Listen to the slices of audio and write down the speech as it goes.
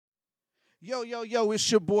Yo, it's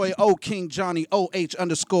your boy O King Johnny, OH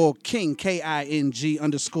underscore King, KING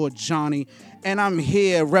underscore Johnny. And I'm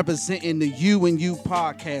here representing the U&U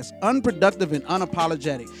Podcast, unproductive and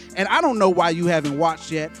unapologetic. And I don't know why you haven't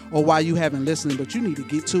watched yet or why you haven't listened, but you need to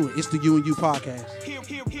get to it. It's the U&U Podcast.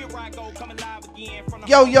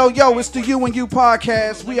 Yo, it's the U&U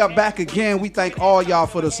Podcast. We are back again. We thank all y'all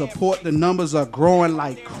for the support. The numbers are growing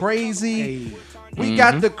like crazy. Hey. We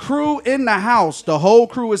got the crew in the house. The whole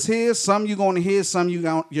crew is here. Some you're going to hear, some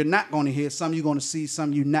you're not going to hear, some you're going to see,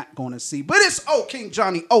 some you're not going to see. But it's O King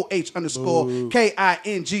Johnny, OH underscore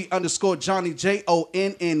KING underscore Johnny,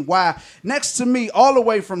 JONNY. Next to me, all the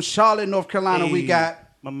way from Charlotte, North Carolina, we got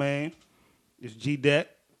my man. It's G-Deck,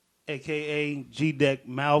 a.k.a. G-Deck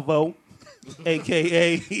Malvo,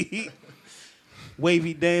 a.k.a.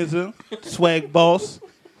 Wavy Dancer, Swag Boss.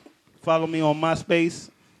 Follow me on MySpace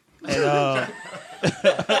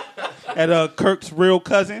at Kirk's real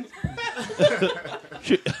cousin.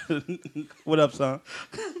 What up, son?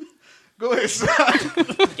 Go ahead, son.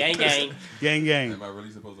 Gang. Am I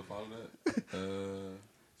really supposed to follow that?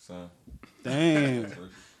 Son. Damn.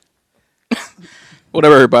 What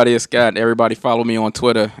up, everybody? It's Scott. Everybody follow me on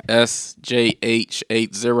Twitter,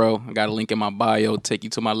 SJH80. I got a link in my bio. Take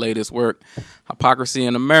you to my latest work, Hypocrisy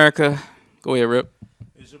in America. Go ahead, Rip.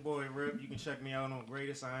 It's your boy Rip. You can check me out on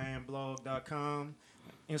greatestiamblog.com.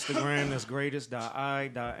 Instagram is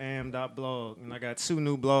greatest.i.am.blog. And I got 2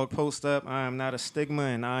 new blog posts up. I am not a stigma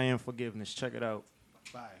and I am forgiveness. Check it out.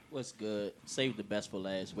 Bye. What's good? Save the best for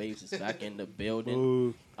last. Waves is back in the building.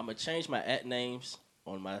 Ooh. I'm going to change my @names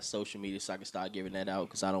on my social media so I can start giving that out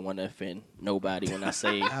because I don't want to offend nobody when I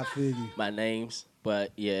say my names.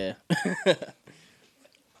 But, yeah.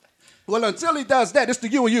 Well, until he does that, it's the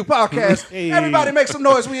U&U Podcast. Hey. Everybody make some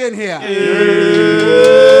noise. We in here. Yeah.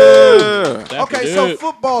 Okay, so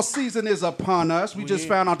football season is upon us. We just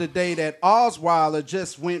found out today that Osweiler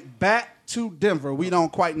just went back to Denver. We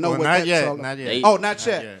don't quite know what that's all about. Not yet. Not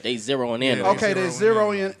yet. They zeroing in. Okay, they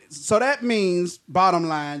zeroing in. So that means, bottom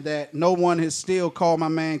line, that no one has still called my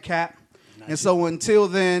man Cap. And so until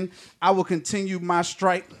then, I will continue my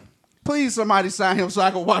strike. Please, somebody sign him so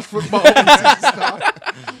I can watch football.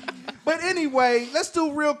 But anyway, let's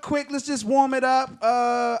do real quick. Let's just warm it up.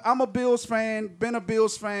 I'm a Bills fan, been a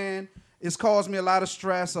Bills fan. It's caused me a lot of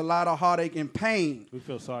stress, a lot of heartache and pain. We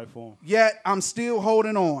feel sorry for him. Yet, I'm still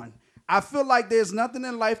holding on. I feel like there's nothing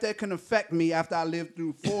in life that can affect me after I lived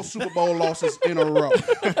through 4 Super Bowl losses in a row.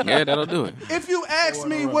 Yeah, that'll do it. If you ask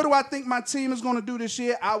me, what do I think my team is going to do this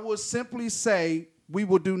year, I would simply say we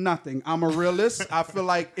will do nothing. I'm a realist. I feel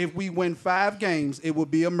like if we win 5 games, it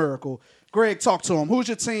would be a miracle. Greg, talk to him. Who's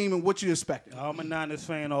your team and what you expecting? I'm a Niners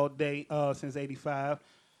fan all day since '85.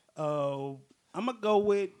 I'm gonna go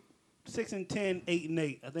with 6-10,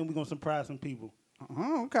 8-8. I think we're gonna surprise some people.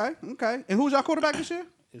 Oh, okay. And who's your quarterback this year?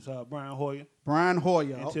 It's Brian Hoyer. Brian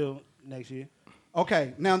Hoyer. Until next year.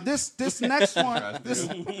 Okay, now this next one, this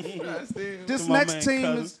next team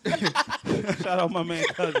is shout out my man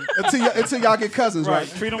Cousin. until y'all get Cousins, right?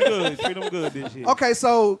 Treat them good this year. Okay,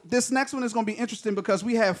 so this next one is gonna be interesting because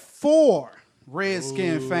we have 4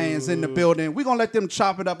 Redskin fans in the building. We're gonna let them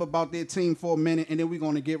chop it up about their team for a minute, and then we're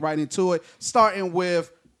gonna get right into it. Starting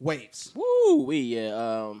with Waves. Woo,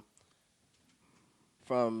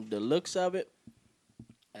 from the looks of it,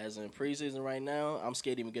 as in preseason right now, I'm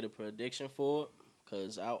scared to even get a prediction for it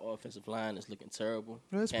because our offensive line is looking terrible.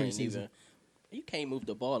 That's preseason. You can't move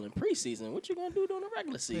the ball in preseason. What you gonna do during the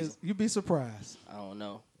regular season? You'd be surprised. I don't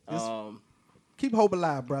know. Keep hope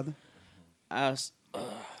alive, brother. I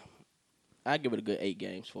give it a good 8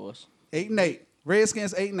 games for us. 8-8.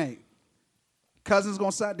 Redskins 8-8. Cousins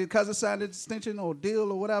gonna sign? Did Cousins sign the extension or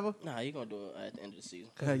deal or whatever? Nah, he gonna do it at the end of the season.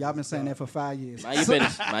 Y'all been saying that for 5 years. Mind your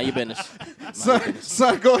business.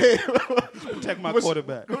 Son, go ahead. Protect my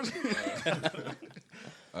quarterback.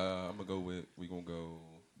 I'm gonna go with. We gonna go.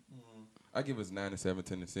 I give us 9-7,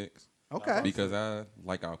 10-6. Okay. Because I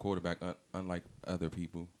like our quarterback, unlike other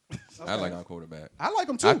people. Okay. I like our quarterback. I like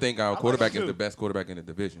him too. I think our quarterback is the best quarterback in the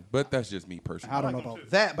division, but that's just me personally. I don't know about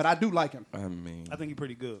that, but I do like him. I mean, I think he's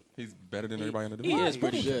pretty good. He's better than everybody in the He division. is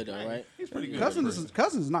pretty good, though, right? He's pretty good.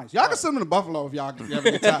 Cousins is nice. Y'all can send him to Buffalo if y'all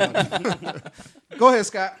ever get tired. Go ahead,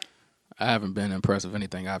 Scott. I haven't been impressed with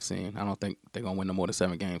anything I've seen. I don't think they're going to win no more than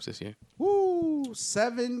 7 games this year. Woo,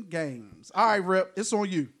 7 games. All right, Rip, it's on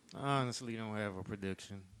you. I honestly don't have a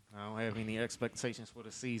prediction. I don't have any expectations for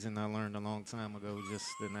the season. I learned a long time ago just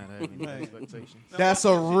to not have any expectations. That's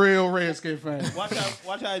a real Redskin fan.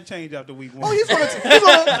 Watch how it change after week 1. Oh, he's gonna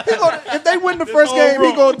if they win the first game,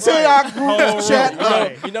 he's gonna tear our group chat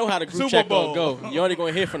up. You know how the group Super chat Bowl. gonna go. You're only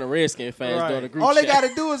gonna hear from the Redskin fans during the group All they chat.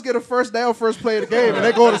 gotta do is get a first down, first play of the game, and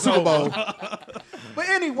they go to the Super Bowl. But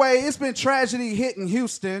anyway, it's been tragedy hitting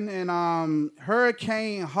Houston, and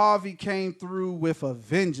Hurricane Harvey came through with a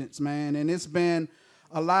vengeance, man. And it's been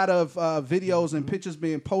a lot of videos and pictures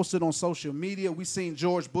being posted on social media. We seen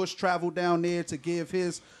George Bush travel down there to give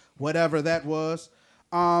his whatever that was.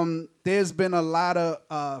 There's been a lot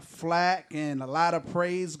of flack and a lot of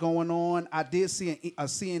praise going on. I did see a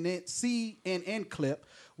CNN clip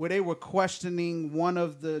where they were questioning one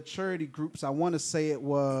of the charity groups. I want to say it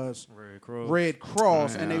was Red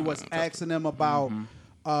Cross, and they was asking them about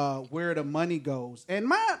where the money goes. And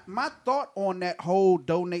my thought on that whole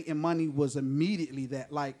donating money was immediately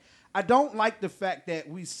that, like, I don't like the fact that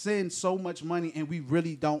we send so much money and we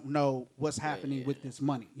really don't know what's happening with this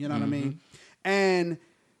money. You know what I mean? And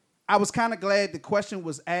I was kind of glad the question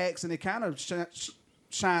was asked, and it kind of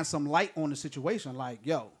shine some light on the situation. Like,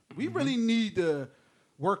 yo, we really need to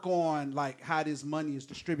work on like how this money is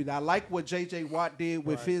distributed. I like what J.J. Watt did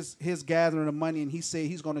with his gathering of money, and he said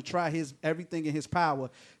he's going to try everything in his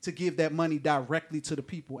power to give that money directly to the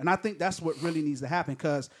people. And I think that's what really needs to happen,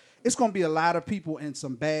 because it's going to be a lot of people in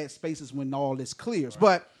some bad spaces when all this clears.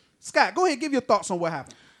 But Scott, go ahead, give your thoughts on what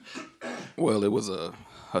happened. Well, it was a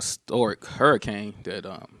historic hurricane that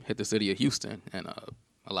hit the city of Houston, and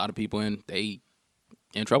a lot of people in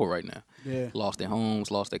trouble right now. Yeah. Lost their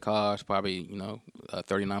homes, lost their cars. Probably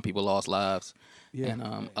 39 people lost lives. Yeah.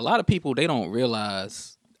 And a lot of people, they don't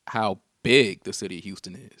realize how big the city of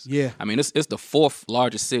Houston is. Yeah. I mean, it's the fourth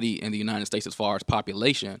largest city in the United States as far as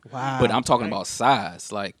population. Wow. But I'm talking about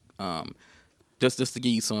size. Like, just to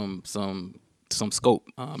give you some scope.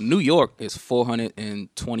 New York is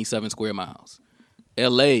 427 square miles.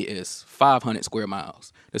 LA is 500 square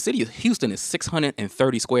miles. The city of Houston is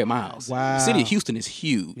 630 square miles. Wow. The city of Houston is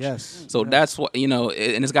huge. Yes. So that's what,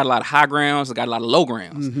 and it's got a lot of high grounds, it's got a lot of low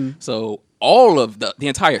grounds. So all of the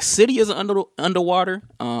entire city is underwater.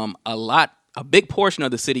 A big portion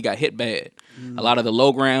of the city got hit bad. A lot of the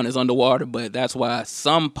low ground is underwater, but that's why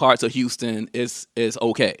some parts of Houston is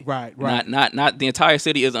okay. Right. Not the entire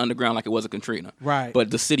city is underground like it was a Katrina. Right.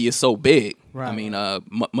 But the city is so big. Right. I mean,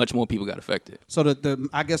 much more people got affected. So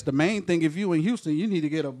I guess the main thing, if you in Houston, you need to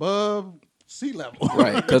get above sea level.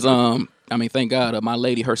 Right. Because thank God, my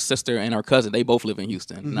lady, her sister, and her cousin, they both live in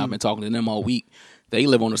Houston, and I've been talking to them all week. They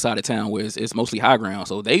live on the side of town where it's mostly high ground,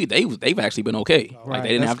 so they've actually been okay. Right. Like they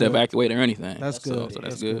didn't have to evacuate or anything. That's good. So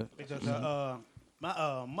that's good. Because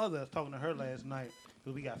my mother, I was talking to her last night,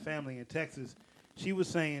 because we got family in Texas. She was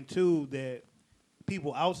saying, too, that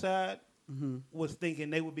people outside was thinking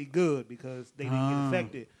they would be good because they didn't get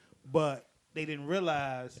affected. But they didn't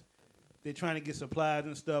realize they're trying to get supplies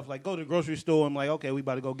and stuff. Like, go to the grocery store and like, okay, we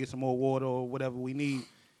about to go get some more water or whatever we need.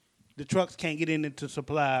 The trucks can't get in to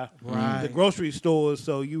supply the grocery stores,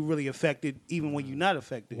 so you really affected even when you're not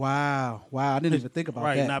affected. Wow. I didn't even think about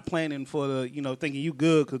that. Right, not planning for the, thinking you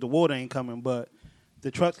good because the water ain't coming, but the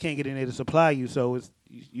trucks can't get in there to supply you, so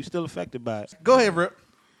you still affected by it. Go ahead, Rip.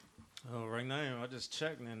 Oh, right now I just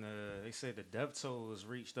checked, and they said the death toll has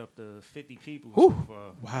reached up to 50 people Whew. so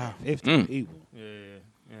far. Wow. 50 people. Yeah,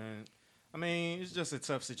 and I mean it's just a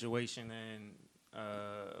tough situation, and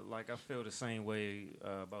I feel the same way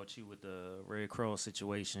about you with the Red Cross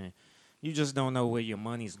situation. You just don't know where your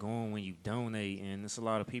money's going when you donate, and there's a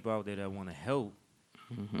lot of people out there that want to help,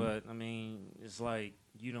 but I mean it's like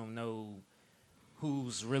you don't know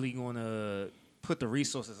who's really going to put the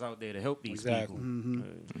resources out there to help these people.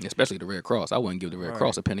 Especially the Red Cross. I wouldn't give the Red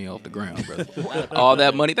Cross a penny off the ground, brother. All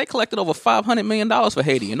that money. They collected over $500 million for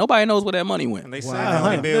Haiti, and nobody knows where that money went. And they said they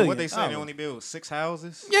only built, what they said, they only built 6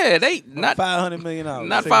 houses? Yeah, they not $500 million.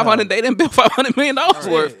 Not 500. They didn't build $500 million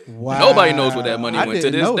worth. Wow. Nobody knows where that money went to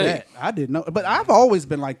this know day. That. I didn't know, but I've always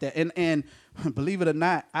been like that. And believe it or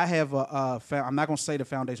not, I have I'm not gonna say the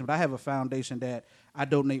foundation, but I have a foundation that I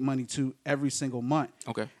donate money to every single month.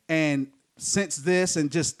 Okay. And since this and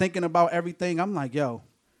just thinking about everything, I'm like, yo,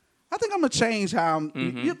 I think I'm gonna change how I'm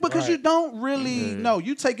because you don't really know.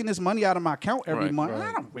 You taking this money out of my account every month. And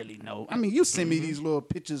I don't really know. I mean, you send me these little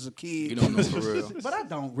pictures of kids. You don't know for real. But I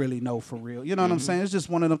don't really know for real. You know what I'm saying? It's just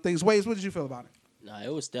one of them things. Waze, what did you feel about it? Nah,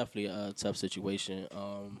 it was definitely a tough situation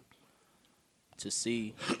to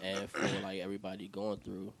see and for like everybody going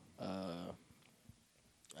through.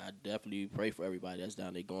 I definitely pray for everybody that's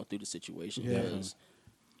down there going through the situation because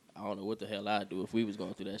I don't know what the hell I'd do if we was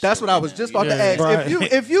going through that. That's shit what I right was now, just you about know? to ask.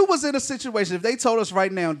 Right. If you was in a situation, if they told us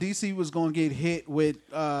right now DC was going to get hit with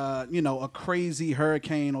a crazy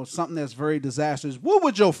hurricane or something that's very disastrous, what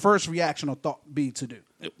would your first reaction or thought be to do?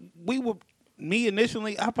 Me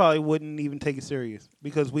initially, I probably wouldn't even take it serious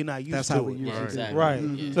because we're not used That's to how it. we usually do. Exactly. Right.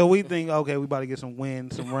 Yeah. So we think, okay, we about to get some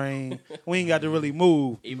wind, some rain. We ain't got to really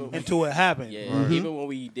move until it happened. Yeah, even when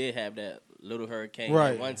we did have that little hurricane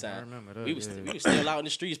Right. at one time, I remember that, we was yeah. still out in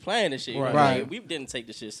the streets playing and shit. Right. Right. We didn't take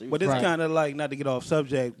the shit serious. But it's Right. kind of like, not to get off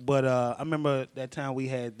subject, but I remember that time we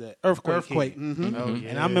had the earthquake. hit. Mm-hmm. Oh, yeah.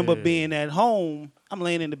 And I remember being at home. I'm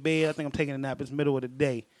laying in the bed. I think I'm taking a nap. It's middle of the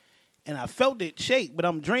day. And I felt it shake, but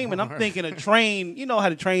I'm dreaming. I'm thinking a train, you know how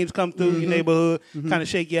the trains come through your neighborhood, kind of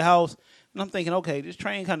shake your house. And I'm thinking, okay, this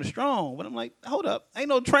train kind of strong. But I'm like, hold up. Ain't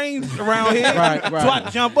no trains around here. Right. So I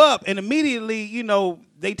jump up. And immediately,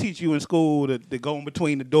 they teach you in school to go in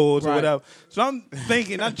between the doors or Right. whatever. So I'm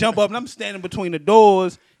thinking, I jump up and I'm standing between the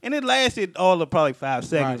doors. And it lasted all of probably 5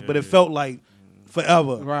 seconds. Right. But it felt like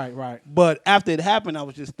forever. Right. But after it happened, I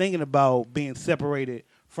was just thinking about being separated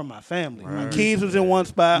from my family. My kids was in one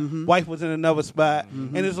spot, wife was in another spot,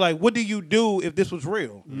 and it's like, what do you do if this was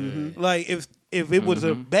real? Like if it was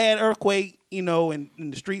a bad earthquake, and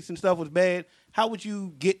the streets and stuff was bad, how would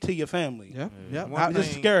you get to your family? Yeah. One This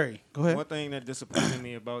is thing- scary. Go ahead. One thing that disappointed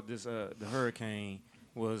me about this the hurricane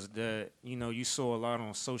was that you saw a lot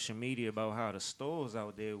on social media about how the stores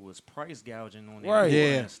out there was price gouging on their Right. water Yeah.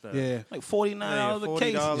 and stuff. Yeah. Like $49 a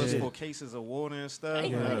case. $40 Yeah. for cases of water and stuff.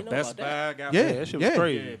 Ain't nobody know Best about that. Buy got Yeah, that shit was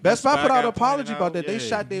crazy. Best Buy put out an got apology pointed about out, that. They yeah.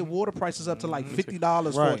 shot their water prices up to like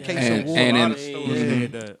 $50 for a Right. case And- of water. and a lot in- of stores Yeah.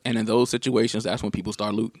 did that. And in those situations, that's when people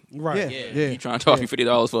start looting. Right. Yeah. You trying to charge me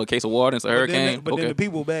 $50 for a case of water and it's a hurricane? But then Okay. the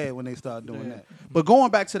people bad when they start doing that. But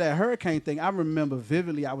going back to that hurricane thing, I remember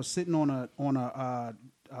vividly. I was sitting on a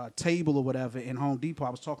table or whatever in Home Depot. I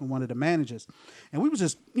was talking to one of the managers, and we was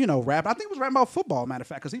just rapping. I think it was rapping about football, matter of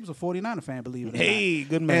fact, because he was a 49er fan, believe it or Hey, not.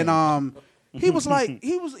 good man. And he was like,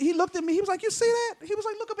 he looked at me. He was like, you see that? He was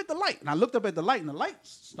like, look up at the light. And I looked up at the light, and the light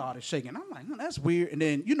started shaking. I'm like, that's weird. And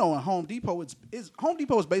then in Home Depot, Home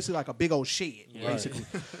Depot is basically like a big old shed, basically.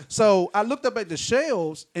 So I looked up at the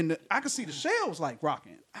shelves, and I could see the shelves like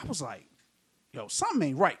rocking. I was like, yo, something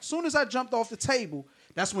ain't right. Soon as I jumped off the table,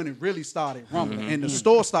 that's when it really started rumbling, and the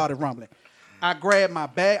store started rumbling. I grabbed my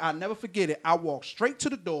bag. I'll never forget it. I walked straight to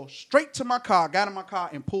the door, straight to my car, got in my car,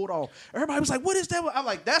 and pulled off. Everybody was like, what is that? I'm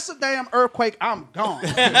like, that's a damn earthquake. I'm gone.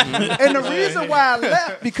 And the reason why I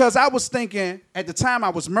left, because I was thinking, at the time I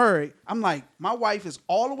was married, I'm like, my wife is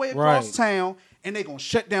all the way across Right. town, and they're going to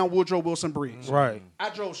shut down Woodrow Wilson Bridge. Right. I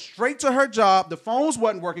drove straight to her job. The phones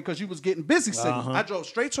wasn't working because you was getting busy signals. I drove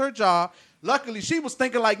straight to her job. Luckily, she was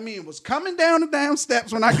thinking like me and was coming down the damn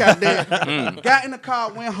steps when I got there. Got in the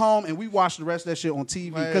car, went home, and we watched the rest of that shit on TV.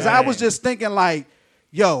 Because I was just thinking like,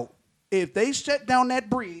 yo, if they shut down that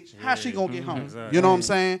bridge, how she going to get home? Exactly. You know what I'm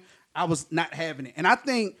saying? I was not having it. And I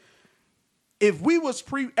think if we was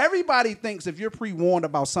everybody thinks if you're pre-warned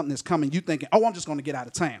about something that's coming, you thinking, oh, I'm just going to get out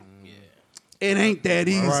of town. It ain't that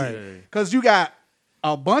easy. Right. Because you got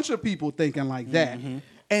a bunch of people thinking like that.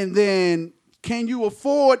 And then can you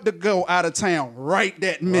afford to go out of town right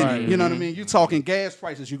that minute? Right. You know what I mean? You talking gas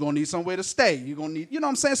prices. You're going to need somewhere to stay. You're going to need, you know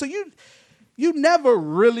what I'm saying? So you never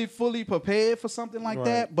really fully prepared for something like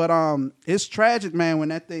that. But it's tragic, man, when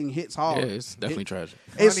that thing hits hard. Yeah, it's definitely tragic.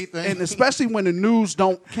 Funny thing. And especially when the news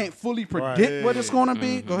can't fully predict what it's going to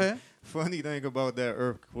be. Go ahead. Funny thing about that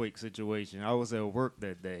earthquake situation, I was at work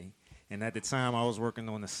that day, and at the time I was working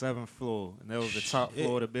on the 7th floor, and that was the top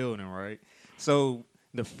floor of the building, right? So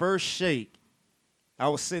the first shake, I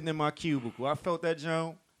was sitting in my cubicle. I felt that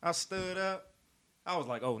jump. I stood up. I was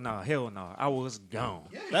like, oh, nah, hell no. I was gone.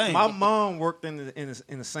 Dang. My mom worked in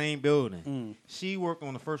the same building. She worked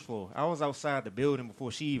on the first floor. I was outside the building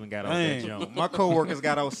before she even got out that Dang. jump. My coworkers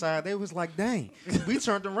got outside. They was like, dang, we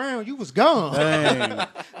turned around. You was gone. Dang.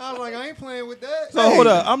 I was like, I ain't playing with that. So hold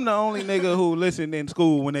up, I'm the only nigga who listened in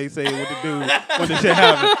school when they say what to do when the shit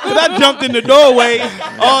happened. Cause I jumped in the doorway.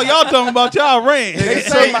 Oh, y'all talking about y'all ran. They They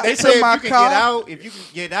say, my- they it's say in if my you can car. get out, if you can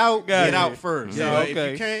get out, Got get it. out first. Yeah, If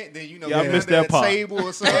okay. you can't, then Yeah, I get missed under that part. table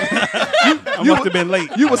or something. I must have been late.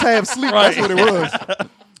 You was half asleep. That's what it was.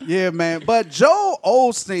 Yeah, man. But Joel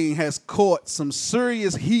Osteen has caught some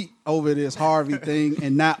serious heat over this Harvey thing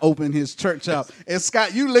and not open his church up. And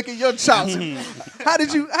Scott, you licking your chops. How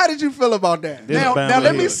did you feel about that? This Now family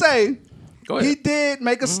let me is- say, Go ahead. He did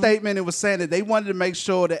make a statement and was saying that they wanted to make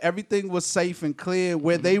sure that everything was safe and clear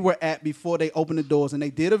where they were at before they opened the doors. And they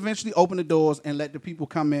did eventually open the doors and let the people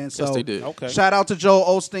come in. So Yes, they did. Okay. shout out to Joel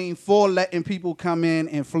Osteen for letting people come in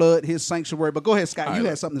and flood his sanctuary. But go ahead, Scott. All You right,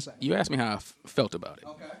 had something to say. You asked me how I felt about it.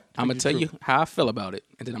 Okay. I'm going to tell you how I feel about it,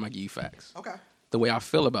 and then I'm going to give you facts. Okay. The way I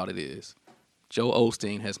feel about it is Joel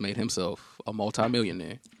Osteen has made himself a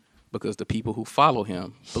multimillionaire because the people who follow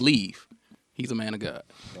him believe he's a man of God.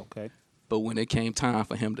 Okay. But when it came time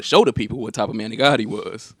for him to show the people what type of man of God he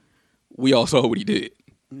was, we all saw what he did.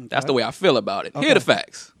 That's the way I feel about it. Here are the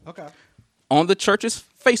facts. Okay. On the church's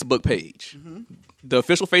Facebook page, the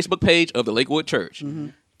official Facebook page of the Lakewood Church,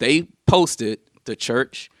 they posted the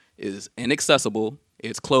church is inaccessible.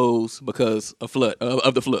 It's closed because of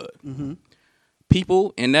the flood.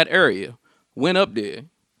 People in that area went up there,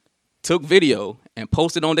 took video, and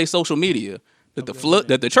posted on their social media that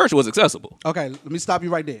the church was accessible. Okay. Let me stop you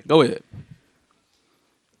right there. Go ahead.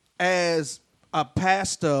 As a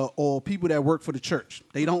pastor or people that work for the church,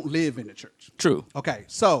 they don't live in the church. True. Okay,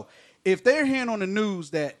 so if they're hearing on the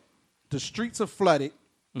news that the streets are flooded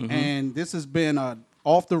and this has been a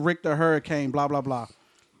off the Richter hurricane, blah, blah, blah,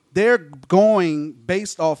 they're going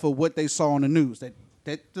based off of what they saw on the news, that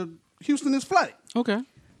the Houston is flooded. Okay.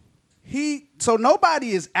 So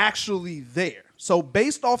nobody is actually there. So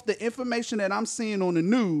based off the information that I'm seeing on the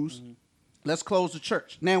news, let's close the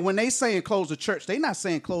church. Now, when they saying close the church, they're not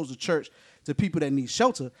saying close the church to people that need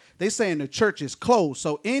shelter. They saying the church is closed.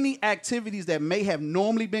 So any activities that may have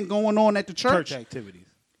normally been going on at the church activities.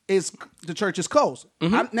 the church is closed. Go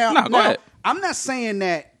ahead. I'm not saying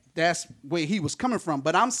that that's where he was coming from,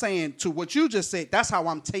 but I'm saying to what you just said, that's how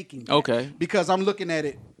I'm taking that. Okay. Because I'm looking at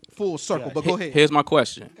it full circle. Yeah. But go ahead. Here's my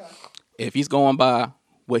question. If he's going by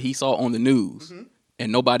what he saw on the news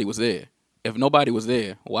and nobody was there, if nobody was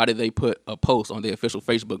there, why did they put a post on their official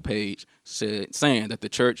Facebook page saying that the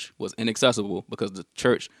church was inaccessible because the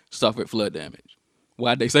church suffered flood damage?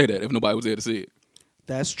 Why'd they say that if nobody was there to see it?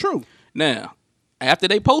 That's true. Now, after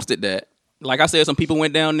they posted that, like I said, some people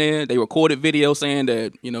went down there. They recorded video saying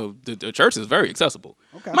that, the church is very accessible.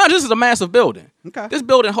 Okay. Mind you, this is a massive building. Okay. This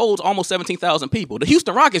building holds almost 17,000 people. The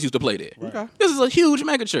Houston Rockets used to play there. Okay. This is a huge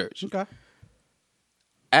mega church. Okay.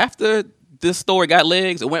 After this story got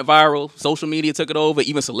legs, it went viral. Social media took it over.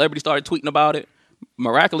 Even celebrities started tweeting about it.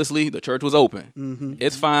 Miraculously, the church was open.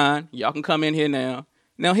 It's fine. Y'all can come in here now.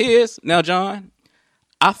 Now, John,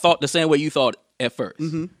 I thought the same way you thought at first.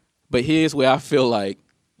 But here's where I feel like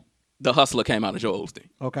the hustler came out of Joel Osteen.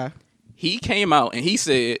 Okay. He came out and he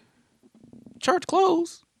said, church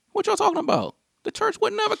closed? What y'all talking about? The church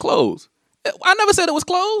would never close. I never said it was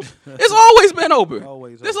closed. It's always been open.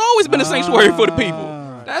 There's always been a sanctuary for the people.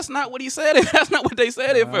 That's not what he said. That's not what they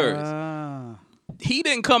said at first. He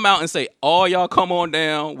didn't come out and say, "All y'all come on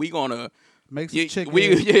down. We gonna Make some chicken.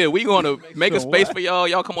 we gonna make a space for y'all.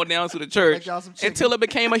 Y'all come on down to the church." Make y'all some chicken. Until it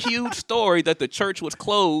became a huge story that the church was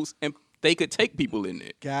closed and they could take people in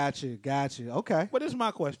there. Gotcha. Okay. But this is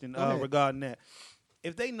my question ahead. regarding that.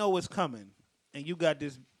 If they know it's coming and you got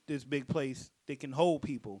this big place that can hold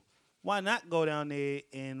people, why not go down there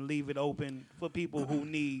and leave it open for people who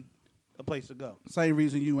need a place to go? Same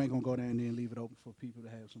reason you ain't gonna go down there and leave it open for people to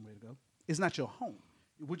have somewhere to go. It's not your home.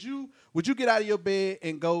 Would you get out of your bed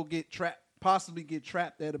and go possibly get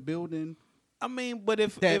trapped at a building I mean, but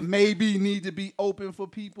if maybe need to be open for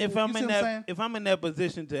people? if You I'm see in what I'm saying? that if I'm in that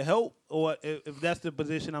position to help, or if that's the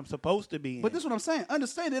position I'm supposed to be in. But this is what I'm saying.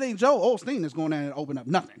 Understand it ain't Joe Osteen that's going down and open up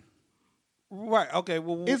nothing. Right. Okay.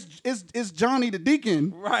 Well, It's Johnny the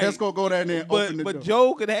Deacon Right. that's gonna go down there and open the door. but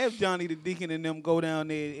Joe could have Johnny the Deacon and them go down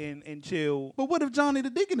there and chill. But what if Johnny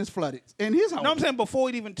the Deacon is flooded in his house? No, I'm saying before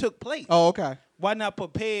it even took place. Oh, okay. Why not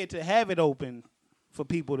prepare to have it open for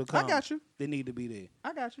people to come? I got you. They need to be there.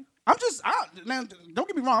 I got you. Now, don't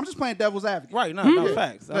get me wrong. I'm just playing devil's advocate. Right. No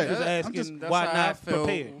facts. I'm Yeah, just I'm asking just- That's why how I not feel.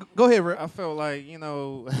 prepare. Go ahead, Rick. I felt like,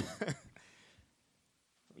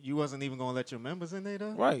 you wasn't even going to let your members in there,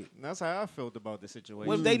 though? Right. And that's how I felt about the situation.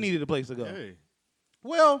 What if they needed a place to go? Hey.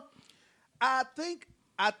 Well, I think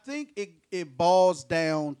it boils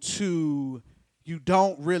down to you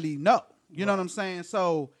don't really know. You know what I'm saying?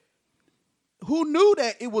 So who knew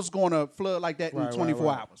that it was going to flood like that in Right, 24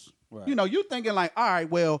 right. hours? Right. You thinking like, all right,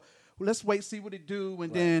 well, let's wait, see what it do,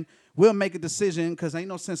 and then we'll make a decision because ain't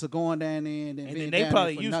no sense of going down there and then And being then they down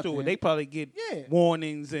probably there for used to nothing. it. They probably get Yeah.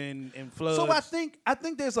 warnings and floods. So I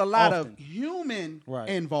think there's a lot Often. of human Right.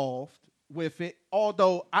 involved with it.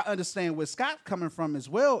 Although I understand where Scott's coming from as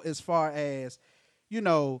well, as far as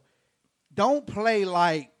don't play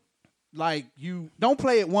like you don't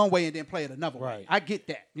play it one way and then play it another way. Right. I get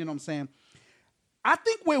that. You know what I'm saying? I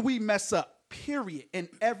think where we mess up period, in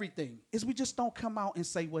everything, is we just don't come out and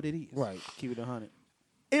say what it is. Right. Keep it 100.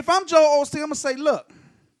 If I'm Joel Osteen, I'm gonna say, look,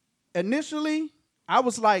 initially I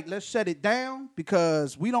was like, let's shut it down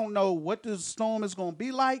because we don't know what the storm is gonna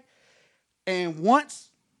be like. And once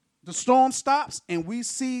the storm stops and we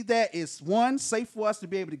see that it's one, safe for us to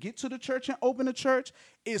be able to get to the church and open the church,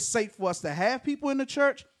 it's safe for us to have people in the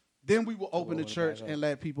church, then we will open the church and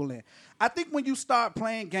let people in. I think when you start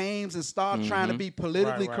playing games and start trying to be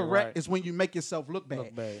politically correct is when you make yourself look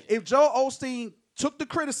bad. If Joel Osteen took the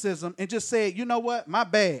criticism and just said, you know what, my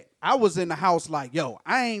bad. I was in the house like, yo,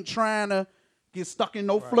 I ain't trying to get stuck in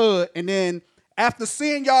no flood. And then after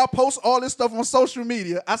seeing y'all post all this stuff on social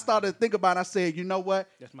media, I started to think about it. I said, you know what?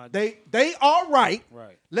 They are right.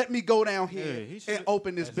 Let me go down here and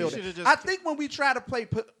open this building. I think when we try to play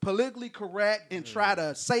politically correct and try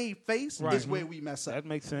to save face is where we mess up. That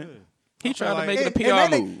makes sense. He tried to make it a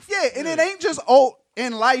PR move. And it ain't just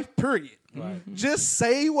in life, period. Just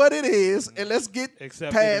say what it is and let's get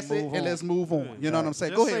past it and let's move on. You know what I'm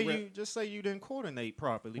saying? Go ahead. Just say you didn't coordinate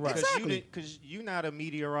properly because you're not a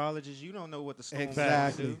meteorologist. You don't know what the storm do.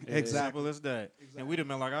 Exactly. Simple as that. And we'd have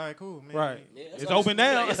been like, all right, cool, man. Right. Yeah, It's open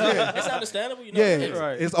now. It's understandable. You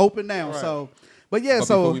know, It's open now. So, but But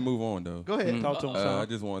before we move on, though, go ahead. Talk to him, I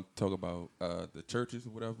just want to talk about the churches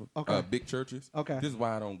or whatever. Okay. Big churches. Okay. This is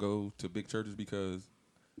why I don't go to big churches because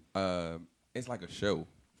it's like a show.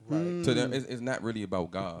 Right. To them, it's not really about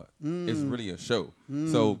God. It's really a show.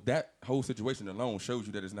 So that whole situation alone shows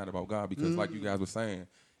you that it's not about God because, like you guys were saying,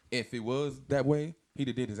 if it was that way, he'd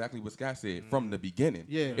have did exactly what Scott said from the beginning.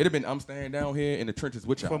 Yeah. It'd have been, I'm standing down here in the trenches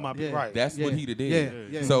with y'all. Right. That's what he'd have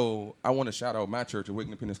did. Yeah. So I want to shout out my church at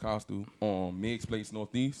Wiggin Pentecostal on Meigs Place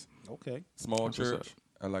Northeast. Okay. Small That's what's church.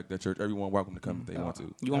 I like that church. Everyone welcome to come if they want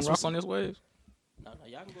to. You want to rock on this wave? No,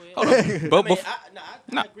 y'all can go ahead. But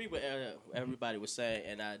I agree with everybody was saying,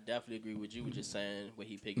 and I definitely agree with you just saying where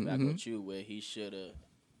he piggybacked with you, where it should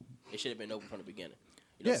have been open from the beginning.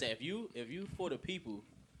 You know what I'm saying? If you for the people,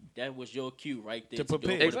 that was your cue right there To do it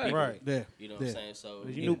prepare. for the Exactly. people. Right. Yeah. You know what I'm saying? So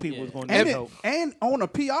You knew people was going to need help. And on a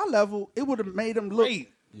PR level, it would have made them look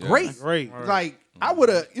Yeah. great. Like I would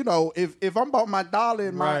have, if I'm about my dollar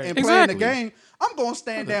and playing the game, I'm gonna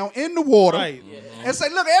stand down in the water and say,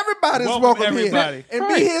 look, everybody's welcome here and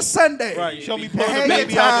be here Sunday. Right. Show me And pulling the hang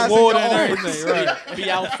baby your out the ties in water your and arms. everything. Right. Be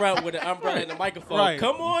out front with the umbrella and the microphone. Right.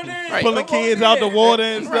 Come on in. Pulling kids out the water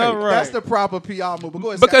and stuff. Right. That's the proper PR move. But go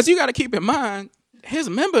ahead, Because Scott. you got to keep in mind, his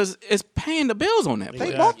members is paying the bills on that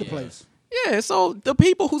place. They bought the place. Yeah, so the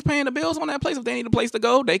people who's paying the bills on that place, if they need a place to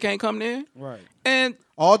go, they can't come there. Right. And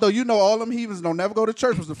Although all them heathens don't never go to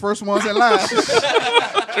church was the first ones in line.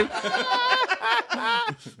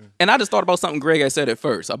 And I just thought about something Greg had said at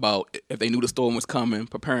first about if they knew the storm was coming,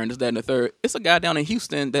 preparing this, that, and the third. It's a guy down in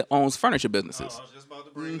Houston that owns furniture businesses. I was just about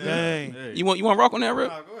to bring that Dang. up. Hey. You want to rock on that,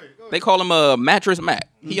 Rip? Nah, go ahead. They call him a Mattress Mac.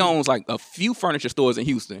 He owns like a few furniture stores in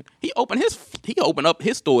Houston. He opened up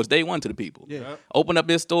his stores day one to the people. Yeah. Opened up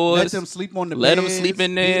his stores. Let them sleep on the Let them beds, sleep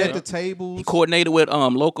in eat there. at the tables. He coordinated with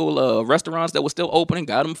local restaurants that were still open and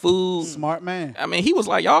got them food. Smart man. I mean, he was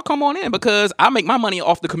like, y'all come on in because I make my money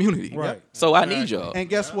off the community. Right. So I need y'all. And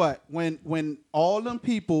guess what? When all them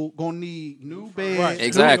people gonna need new beds, Right. new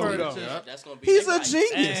Exactly. furniture, That's gonna be he's a like,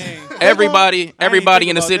 genius. Everybody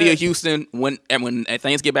in the about city that. of Houston, when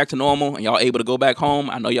things get back to normal and y'all able to go back home,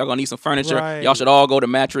 I know y'all gonna need some furniture. Right. Y'all should all go to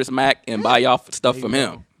Mattress Mac and buy y'all stuff from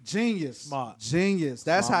him. Genius. Smart. Genius.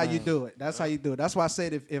 That's Smart how man. you do it. That's how you do it. That's why I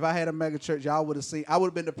said if I had a mega church, y'all would have seen. I would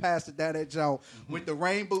have been the pastor down that joint with the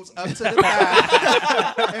rain boots up to the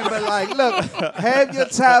thigh and be like, look, have your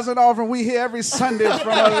tithes and offering. We here every Sunday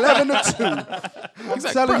from 11 to 2. I'm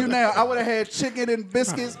telling you now, I would have had chicken and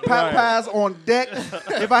biscuits, pot pies on deck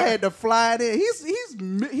if I had to fly it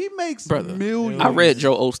in. He makes Brother, millions. I read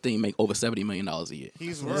Joe Osteen make over $70 million a year.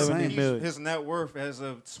 He's $70 million. his net worth as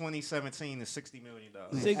of 2017 is $60 million.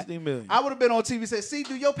 $60 million. I would have been on TV and said, see,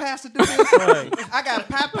 do your pastor do this? I got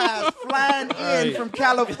Popeyes flying in from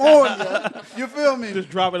California. You feel me? Just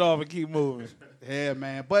drop it off and keep moving. Yeah,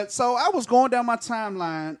 man. But so I was going down my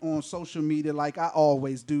timeline on social media like I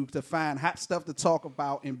always do to find hot stuff to talk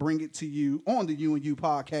about and bring it to you on the U&U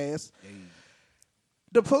podcast.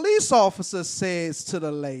 The police officer says to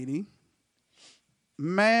the lady,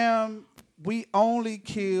 ma'am, we only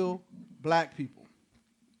kill black people.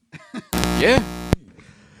 Yeah.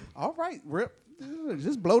 All right, Rip.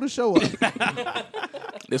 Just blow the show up.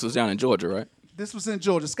 This was down in Georgia, right? This was in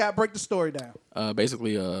Georgia. Scott, break the story down.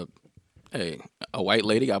 Basically, a white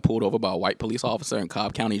lady got pulled over by a white police officer in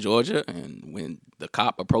Cobb County, Georgia. And when the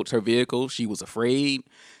cop approached her vehicle, she was afraid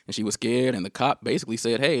and she was scared. And the cop basically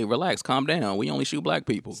said, hey, relax, calm down. We only shoot black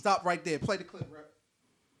people. Stop right there. Play the clip, Rip.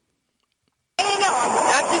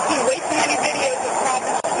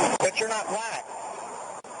 not black.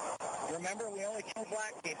 Remember, we only kill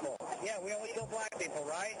black people. Yeah, we only kill black people,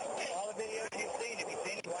 right? All the videos you've seen, have you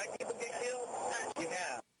seen any white people get killed? You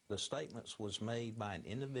have. The statements was made by an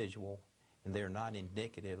individual, and they're not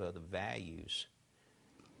indicative of the values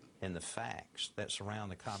and the facts that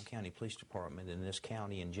surround the Cobb County Police Department and this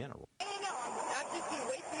county in general. No, I've just seen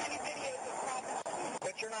way too many videos of cops,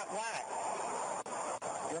 but you're not black.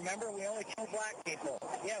 Remember, we only kill black people.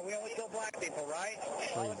 Yeah, we only kill black people, right?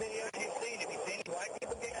 All the videos you've seen, have you seen any white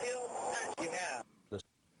people get killed? You have.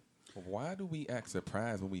 Why do we act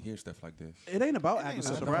surprised when we hear stuff like this? It ain't about acting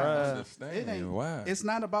surprised. It ain't. Why? It's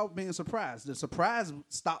not about being surprised. The surprise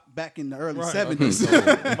stopped back in the early 70s.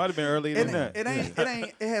 It might have been earlier than that.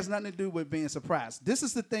 It has nothing to do with being surprised. This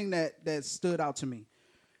is the thing that stood out to me.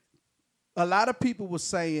 A lot of people were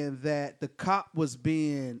saying that the cop was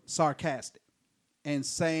being sarcastic and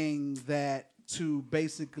saying that to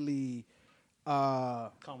basically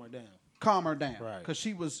Calm her down. right? Because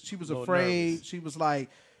she was little afraid. nervous. She was like,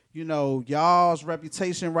 y'all's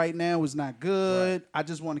reputation right now is not good. Right. I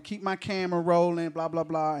just want to keep my camera rolling, blah blah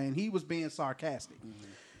blah. And he was being sarcastic. Mm-hmm.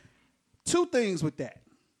 Two things with that.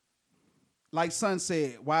 Like Son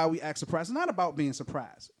said, why we act surprised? It's not about being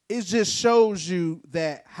surprised. It just shows you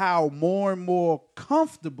that how more and more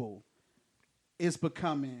comfortable it's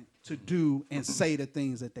becoming to do and say the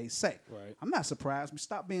things that they say. Right. I'm not surprised. We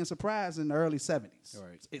stopped being surprised in the early 70s.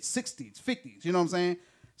 Right. It's 60s, 50s. You know what I'm saying?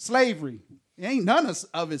 Slavery. Ain't none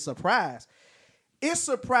of it surprise. It's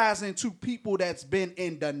surprising to people that's been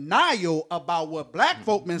in denial about what black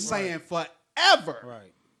folk been saying forever.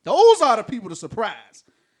 Right. Those are the people to surprise.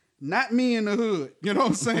 Not me in the hood. You know what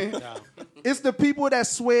I'm saying? It's the people that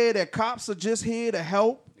swear that cops are just here to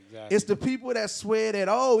help. Exactly. It's the people that swear that,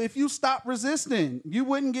 if you stop resisting, you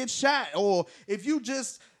wouldn't get shot. Or if you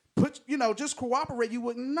just just cooperate, you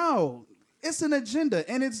wouldn't know. It's an agenda,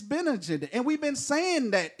 and it's been an agenda. And we've been saying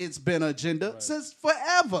that it's been an agenda since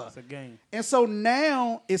forever. It's a game. And so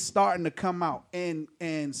now it's starting to come out. And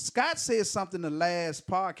Scott said something the last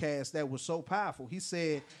podcast that was so powerful. He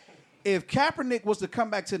said, if Kaepernick was to come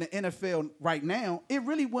back to the NFL right now, it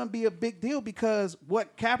really wouldn't be a big deal because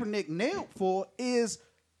what Kaepernick nailed for is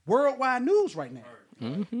worldwide news right now.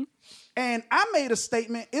 Mm-hmm. And I made a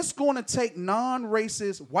statement, it's going to take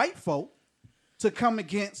non-racist white folk to come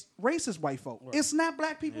against racist white folk. Right. It's not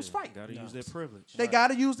black people's fight. Got to use their privilege. They got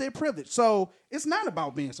to use their privilege. So it's not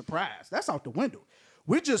about being surprised. That's out the window.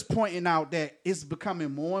 We're just pointing out that it's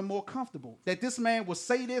becoming more and more comfortable that this man will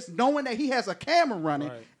say this knowing that he has a camera running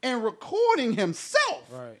and recording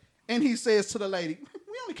himself. Right. And he says to the lady,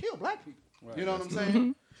 we only kill black people. Right. You know what I'm saying?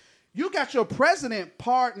 Mm-hmm. You got your president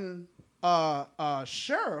pardon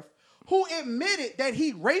sheriff who admitted that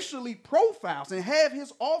he racially profiles and have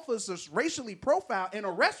his officers racially profile and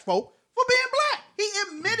arrest folk for being black. He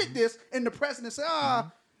admitted this, and the president said,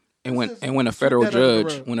 And when a federal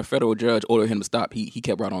judge ordered him to stop, he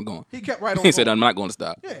kept right on going. He kept right on He going. said, I'm not going to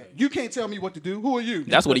stop. Yeah, you can't tell me what to do. Who are you?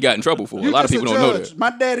 That's what he got in trouble for. A lot of people don't know that. My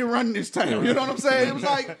daddy running this town. You know what I'm saying? It was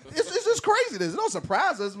like, it's just crazy. This don't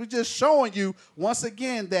surprise us. We're just showing you, once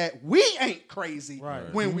again, that we ain't crazy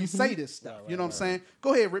when we say this stuff. You know what I'm saying?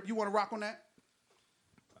 Go ahead, Rip. You want to rock on that?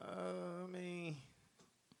 I mean,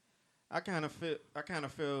 I kind of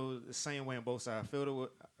feel the same way on both sides. I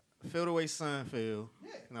feel the way Son feel,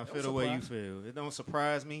 and I feel the way you feel. It don't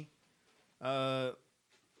surprise me. I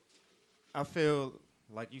feel,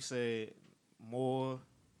 like you said, more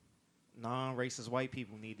non-racist white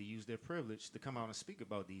people need to use their privilege to come out and speak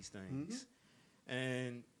about these things. Mm-hmm.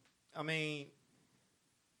 And, I mean,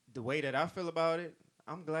 the way that I feel about it,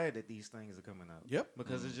 I'm glad that these things are coming out. Yep.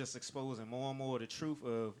 Because it's just exposing more and more the truth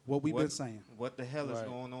of what we've been saying. What the hell is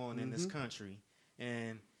going on in this country.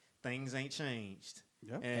 And things ain't changed.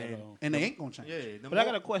 Yep. And they ain't going to change. Yeah, but I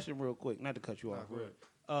got a question real quick, not to cut you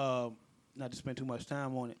off. Not to spend too much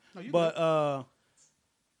time on it. No, but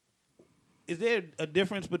is there a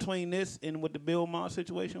difference between this and what the Bill Maher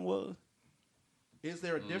situation was? Is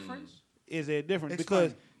there a difference? Is there a difference? Explain.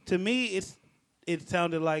 Because to me, it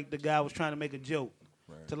sounded like the guy was trying to make a joke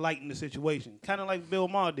to lighten the situation, kind of like Bill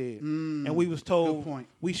Maher did. And we was told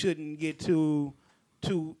we shouldn't get too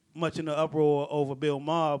much in the uproar over Bill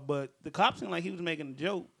Maher, but the cop seemed like he was making a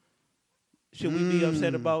joke. Should we be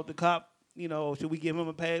upset about the cop? Should we give him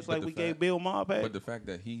a pass like we gave Bill Maher a pass? But the fact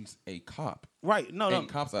that he's a cop. Right. No. And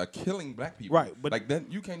cops are killing black people. Right. But like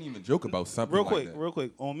that, you can't even joke about something real that.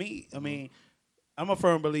 quick. On me, I mean, I'm a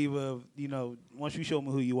firm believer of, once you show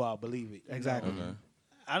me who you are, believe it. Exactly. Okay.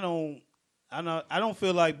 I don't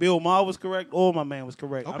feel like Bill Maher was correct or my man was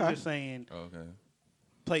correct. Okay. I'm just saying, Okay.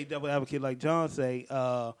 play devil advocate like John say.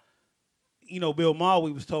 Bill Maher,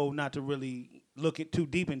 we was told not to really look it too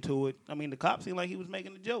deep into it. I mean, the cop seemed like he was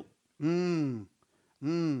making a joke.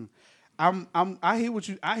 I hear what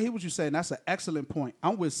you saying. That's an excellent point.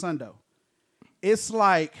 I'm with Sundo. It's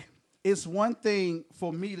like it's one thing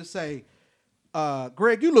for me to say,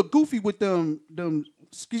 Greg, you look goofy with them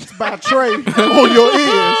skeets by Trey on your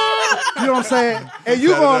ears. You know what I'm saying? And you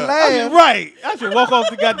gonna laugh. Right. I should walk off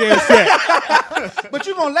the goddamn set. But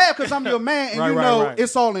you gonna laugh because I'm your man and Right.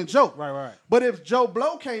 it's all in joke. Right. But if Joe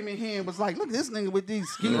Blow came in here and was like, look at this nigga with these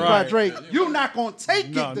skeets by Drake, you're not gonna take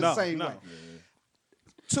it the same way.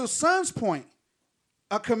 To Son's point,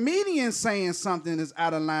 a comedian saying something is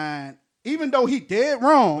out of line, even though he dead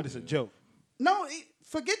wrong. But it's a joke. No,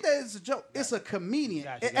 forget that it's a joke. It's a comedian.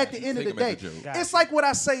 Gotcha. At the end of the day, Gotcha. it's like what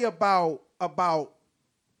I say about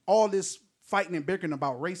all this fighting and bickering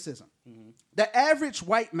about racism. Mm-hmm. The average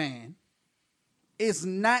white man is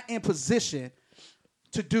not in position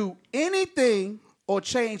to do anything or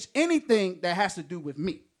change anything that has to do with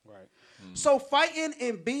me. Right. So fighting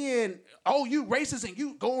and being, oh, you racist and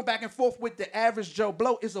you going back and forth with the average Joe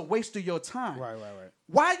Blow is a waste of your time. Right.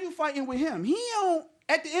 Why are you fighting with him? He don't,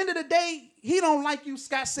 at the end of the day, he don't like you.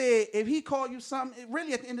 Scott said, if he called you something,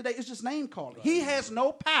 really at the end of the day, it's just name calling. Right. He has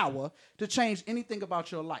no power to change anything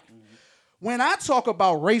about your life. Mm-hmm. When I talk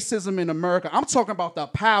about racism in America, I'm talking about the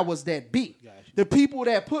powers that be. Gotcha. The people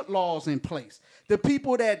that put laws in place. The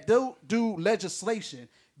people that do legislation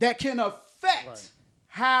that can affect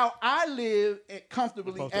how I live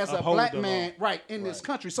comfortably as a black man in this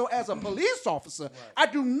country. So as a police officer, I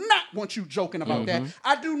do not want you joking about that.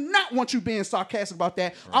 I do not want you being sarcastic about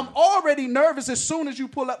that. I'm already nervous as soon as you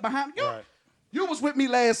pull up behind me. You was with me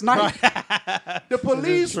last night. The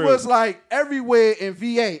police was like everywhere in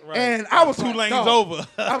VA. And I was 2 like, lanes dog. over.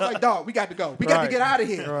 I was like, dog, we got to go. We got to get out of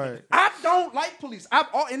here. Right. I don't like police.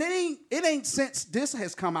 And it ain't since this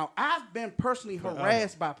has come out. I've been personally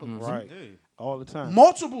harassed by police. Right. All the time.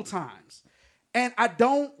 Multiple times. And I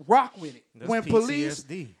don't rock with it. That's when police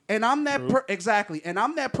PTSD. and I'm that exactly. And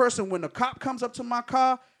I'm that person when the cop comes up to my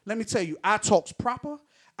car, let me tell you, I talks proper.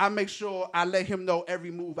 I make sure I let him know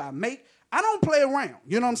every move I make. I don't play around.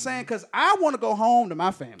 You know what I'm saying? Because I want to go home to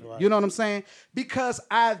my family. Right. You know what I'm saying? Because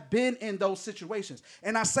I've been in those situations.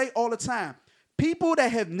 And I say all the time, people that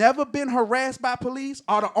have never been harassed by police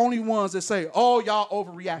are the only ones that say, oh, y'all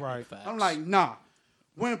overreacting. Right. I'm like, nah.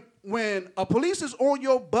 When a police is on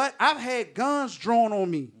your butt, I've had guns drawn on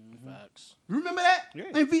me. Facts. Remember that? Yeah.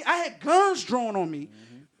 I had guns drawn on me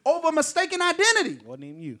over mistaken identity. Wasn't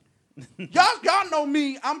even you. Y'all know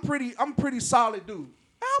me. I'm pretty solid dude.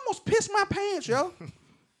 I almost pissed my pants, yo.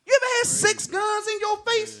 You ever had 6 guns in your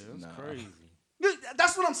face? Yeah, that's crazy.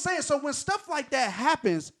 That's what I'm saying. So when stuff like that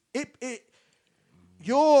happens, I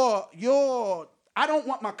don't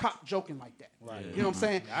want my cop joking like that. Right. You know what I'm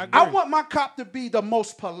saying? I want my cop to be the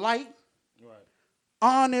most polite,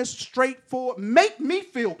 honest, straightforward, make me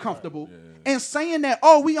feel comfortable. Right. Yeah. And saying that,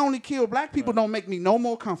 oh, we only kill black people don't make me no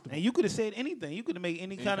more comfortable. And you could have said anything. You could have made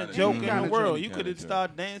any kind of joke in the world. You could have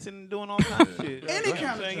started dancing and doing all kinds of shit. Any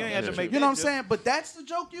kind of joke. You ain't have to make you know what I'm saying? But that's the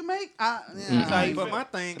joke you make? But my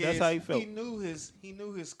thing that's is, how he felt. he knew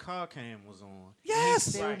his car cam was on. Yes.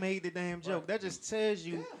 He still made the damn joke. That just tells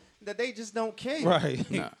you that they just don't care.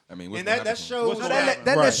 Right. Nah. I mean, And that shows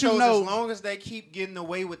that lets you know as long as they keep getting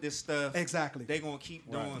away with this stuff, exactly, they're gonna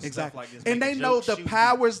keep doing stuff like this. And they know the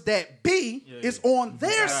powers that be is on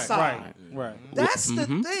their side. Right. That's the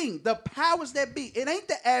thing. The powers that be. It ain't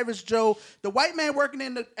the average Joe. The white man working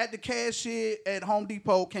at the cashier at Home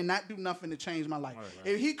Depot cannot do nothing to change my life.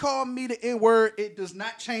 If he called me the N-word, it does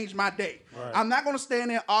not change my day. I'm not gonna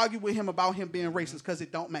stand there and argue with him about him being racist because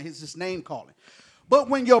it don't matter. It's just name calling. But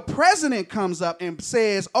when your president comes up and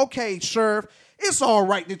says, okay, Sheriff, it's all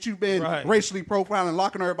right that you've been racially profiling,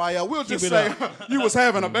 locking everybody up. We'll just say you was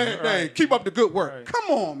having a bad day. Keep up the good work.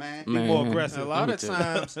 Come on, man. Be more aggressive. A lot of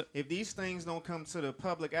times, if these things don't come to the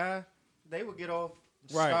public eye, they will get off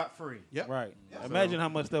scot-free. Yep. Right. Yep. Imagine how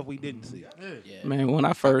much stuff we didn't see. Yeah. Man, when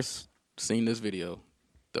I first seen this video,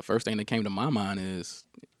 the first thing that came to my mind is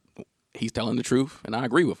he's telling the truth, and I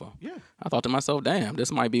agree with him. Yeah. I thought to myself, damn,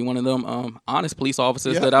 this might be one of them honest police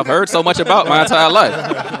officers that I've heard so much about my entire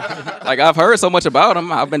life. Like, I've heard so much about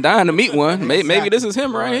him. I've been dying to meet one. Maybe this is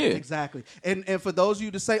him right here. Exactly. And for those of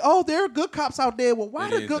you to say, oh, there are good cops out there. Well, why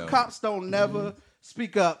the good cops don't never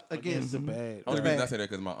speak up against the bad? Only reason I say that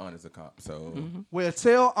because my aunt is a cop. So well,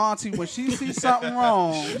 tell Auntie when she sees something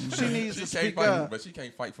wrong, she needs to speak up. But she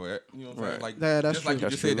can't fight for it. You know what I'm saying? Like, that's just like you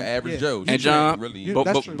just said, the average Joe. And John, really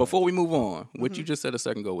before we move on, what you just said a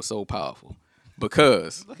second ago was so powerful.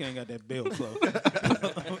 Because look, I ain't got that bill close.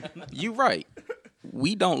 You're right.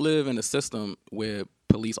 We don't live in a system where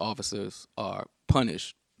police officers are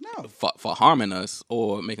punished No. for harming us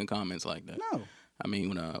or making comments like that. No. I mean,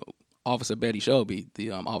 when Officer Betty Shelby,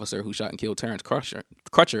 the officer who shot and killed Terrence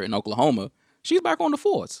Crutcher in Oklahoma, she's back on the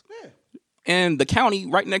force. Yeah. And the county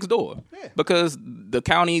right next door. Yeah. Because the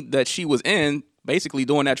county that she was in, basically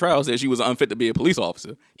during that trial, said she was unfit to be a police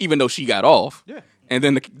officer, even though she got off. Yeah. And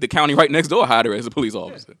then the county right next door hired her as a police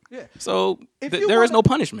officer. Yeah. So If there is no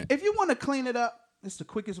punishment. If you want to clean it up, it's the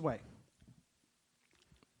quickest way.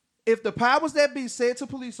 If the powers that be said to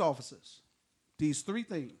police officers these three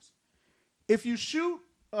things: if you shoot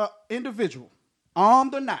an individual,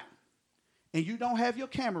 armed or not, and you don't have your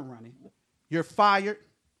camera running, you're fired.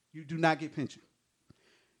 You do not get pension.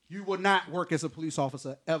 You will not work as a police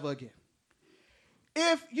officer ever again.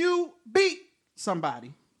 If you beat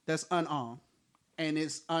somebody that's unarmed and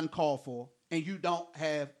is uncalled for, and you don't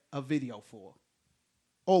have a video for,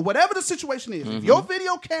 or whatever the situation is, if your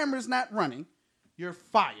video camera is not running, you're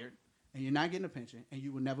fired, and you're not getting a pension, and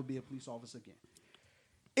you will never be a police officer again.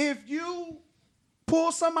 If you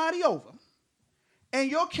pull somebody over,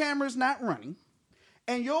 and your camera's not running,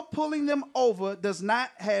 and you're pulling them over does not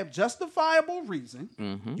have justifiable reason,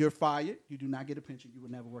 you're fired, you do not get a pension, you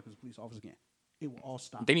will never work as a police officer again. It will all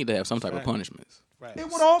stop. They need to have some type of punishments. Right. It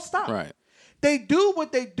would all stop. Right. They do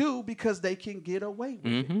what they do because they can get away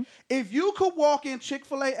with it. If you could walk in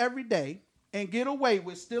Chick-fil-A every day and get away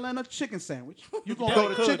with stealing a chicken sandwich, you're going to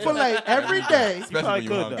go to Chick-fil-A every day Especially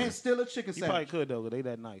when you and steal a chicken You probably sandwich. could, though, 'cause they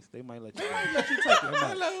that nice. They might let you. Let you take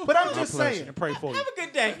it. But I'm just saying. And pray for you. Have a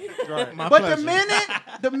good day. Right. My But pleasure.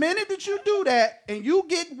 the minute that you do that and you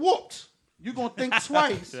get whooped, you're going to think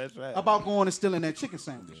twice That's right. about going and stealing that chicken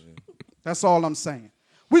sandwich. That's all I'm saying.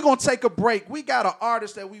 We're going to take a break. We got an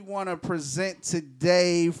artist that we want to present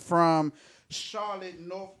today from Charlotte,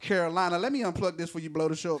 North Carolina. Let me unplug this before you blow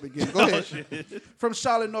the show up again. Go ahead. From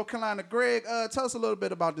Charlotte, North Carolina. Greg, tell us a little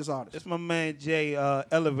bit about this artist. It's my man Jay,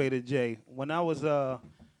 Elevator Jay. When I was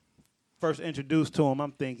first introduced to him,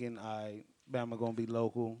 I'm thinking, all right, Bama going to be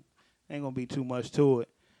local. Ain't going to be too much to it.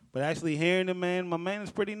 But actually hearing him, man, my man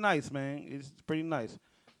is pretty nice, man. It's pretty nice.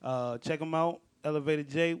 Check him out, Elevator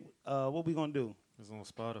Jay. What we going to do? It's on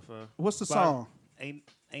Spotify. What's the song? Ain't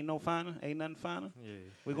no finer? Ain't nothing finer? Yeah.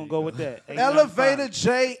 We're going to go with that. Ain't Elevator nothing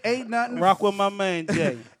J, ain't nothing. finer. Rock with my man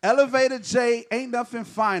Jay. Elevator J, ain't nothing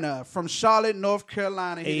finer. From Charlotte, North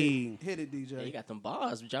Carolina. Hey. Hit it, DJ. Yeah, you got them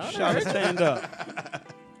bars, John. Charlotte, stand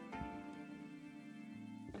up.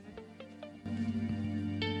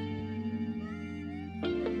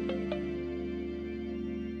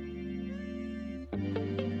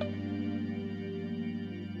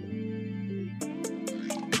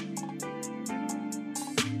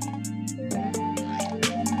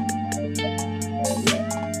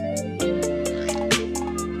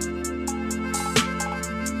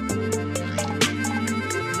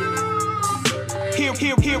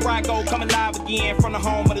 Here I go, coming live again from the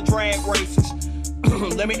home of the drag races.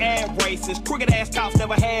 Let me add races. Crooked ass cops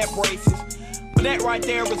never had braces. But that right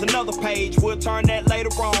there is another page. We'll turn that later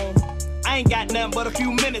on. I ain't got nothing but a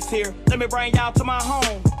few minutes here. Let me bring y'all to my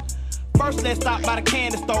home. First, let's stop by the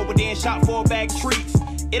candy store, but then shop for a bag of treats.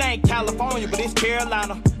 It ain't California, but it's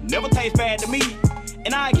Carolina. Never tastes bad to me.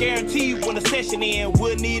 And I guarantee when the session ends,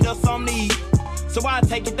 we'll need us some to eat. So I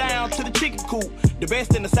take it down to the chicken coop, the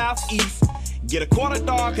best in the southeast. Get a quarter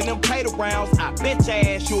dark and them potato rounds, I bet your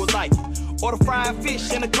ass you'll like it. Or the fried fish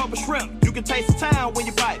and a couple shrimp, you can taste the town when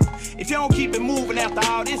you bite it. If you don't keep it moving after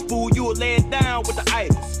all this food, you'll lay it down with the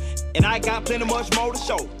itis. And I got plenty much more to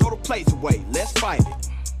show, throw the plates away, let's fight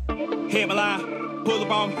it. Hit my line, pull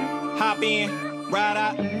up on me, hop in, ride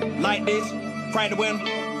out, like this, crank the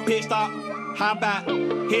window, pit stop, hop out,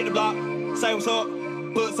 hit the block, say what's up,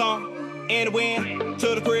 put some in the wind,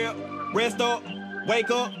 to the crib, rest up, wake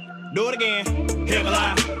up. Do it again. Hit my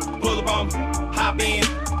line, pull up on me, hop in,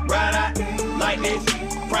 ride out, like this,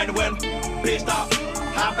 crank the window, pit stop,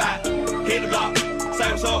 hop out, hit the block, say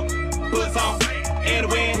what's up, put some in the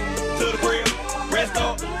wind, to the crib, rest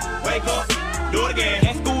up, wake up, do it again.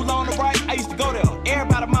 At school on the right, I used to go there.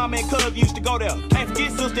 Everybody, mama and cuz used to go there. Can't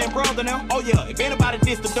forget sister and brother now. Oh yeah, if anybody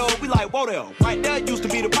dissed the dog, we like, whoa there. Right there used to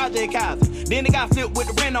be the Project Kaiser. Then they got flipped with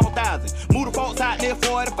the rent on thousands. Moved the folks out near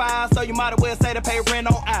 45, so you might as well say they pay rent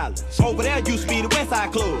on islands. Over there used to be the West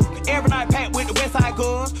Side Club. Every night packed with the West Side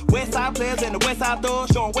cuz. West Side players and the West Side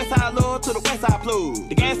thugs, showing West Side love to the West Side plug.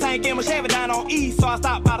 The gas tank in my Chevy down on East, so I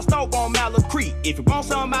stopped by the stove on Mallet Creek. If you want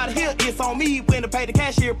something out of here, it's on me. When to pay the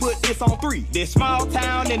cashier, put this on 3. This small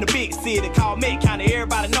town in the big city called Met County,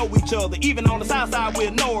 everybody know each other. Even on the south side,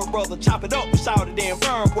 we'll know a brother. Chop it up and shout it in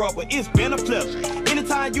firm, brother. It's been a pleasure.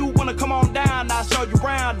 Anytime you wanna come on down, I'll show you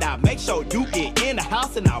around. Now make sure you get in the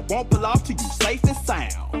house and I won't pull off till you safe and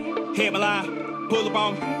sound. Hit my line, pull up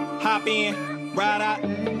on, hop in, ride out,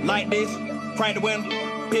 like this, crank the window,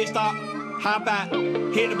 pit stop, hop out,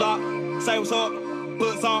 hit the block, say what's up,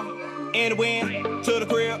 put some in the wind, to the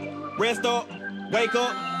crib, rest up, wake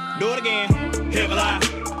up, do it again, hit my line,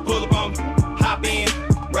 pull up on, hop in,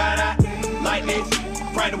 ride out, like this,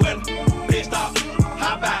 crank the window, pit stop,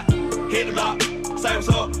 hop out, hit the block, say what's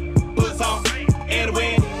up, put some in the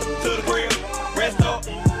wind, to the crib, rest up,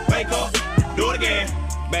 wake up, do it again.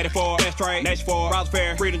 Betty Ford, Best Trade, Nation Ford, Rouse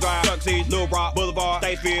Fair, Freedom Drive, Chuck Seas, Little Rock, Boulevard,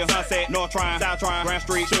 Statesville, Sunset, North Trine, South Trine, Grand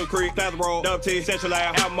Street, Sugar Creek, Plaza Road, Double T, Central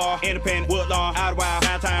Ave, Albemarle, Independent, Woodlawn, Outer Wild,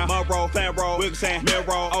 Downtown, Monroe, Clan Road, Wilkinson, Mill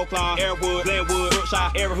Road, Oaklawn, Airwood, Glenwood, Brookshire,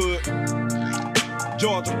 every hood,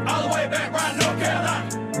 Georgia, all the way back round North Carolina,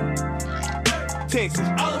 Texas,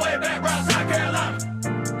 all the way back round South Carolina,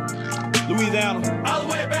 Louisiana, all the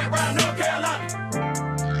way back round North Carolina,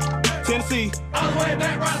 Tennessee, all the way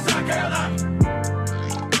back round South Carolina,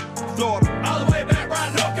 Florida, all the way back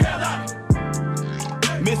round North Carolina,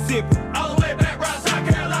 Mississippi, all the way back round South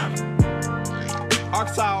Carolina,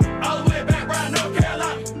 Arkansas, all the way back round North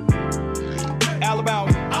Carolina,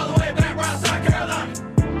 Alabama, all the way back round South Carolina.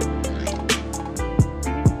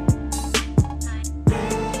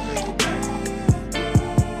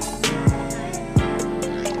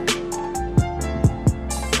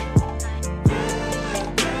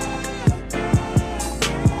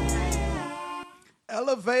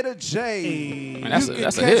 Elevator J. Man, that's you a- can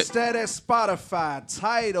that's a catch hit. that at Spotify,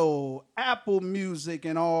 Tidal, Apple Music,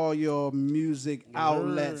 and all your music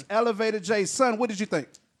outlets. Elevator J, son, what did you think?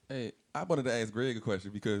 Hey, I wanted to ask Greg a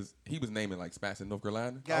question because he was naming like spots in North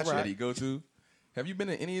Carolina Gotcha. that he go to. Have you been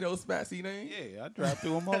to any of those spots he named? Yeah, I drive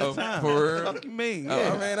through them all the Oh, time. for real? What you mean? Oh, Yeah.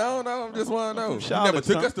 I mean, I don't know. I just want to know. You Charlotte, never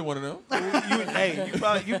took son. us to one of them.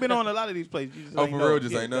 You've been on a lot of these places. You just Oh, ain't for know. real?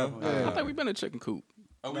 Just ain't know? definitely. I think we've been to Chicken Coop.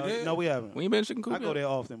 Oh, we No, did? no, we haven't. We ain't been to Chicken Coop I go yet? there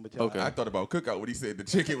often, but y'all. Okay. I thought about cookout when he said the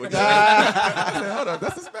chicken was. I said, hold on,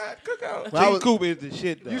 that's a spot. Cookout. Well, I Chicken was- Coop is the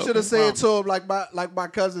shit, though. You should have said to him like my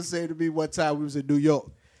cousin said to me one time we was in New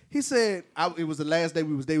York. He said it was the last day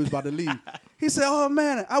they was about to leave. He said, "Oh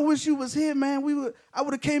man, I wish you was here, man. I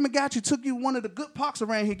would have came and got you, took you one of the good parks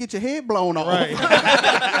around here, get your head blown off." Right.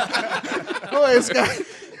 Go ahead, Scott.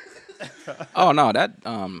 Oh no,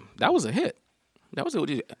 that was a hit. That was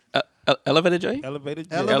a Elevator J. Elevator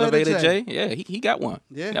J. Elevator J. Yeah, he got one.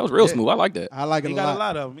 Yeah, that was real yeah. smooth. I like that. I like it He a got lot. a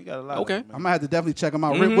lot of them. He got a lot Okay. of them. I'm gonna have to definitely check them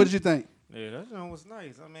out. Rick, what did you think? Yeah, that joint was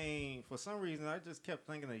nice. I mean, for some reason, I just kept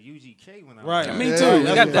thinking of UGK when I Right. was Me Yeah, too. He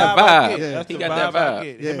that's got the that I vibe. get. Yeah. That's He the got that I vibe.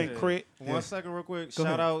 get. Yeah. Him and Crit. One second, real quick. Go Shout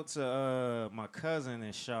ahead. out to my cousin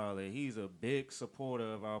in Charlotte. He's a big supporter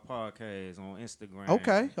of our podcast on Instagram.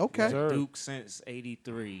 Okay. Sir. Duke since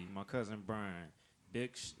 '83. My cousin Brian,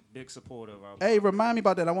 big supporter of our. Hey, remind me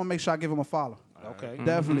about that. I want to make sure I give him a follow. Okay.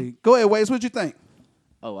 Definitely. Go ahead, Waze. What you think?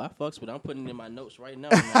 Oh, I fucks with it. I'm putting it in my notes right now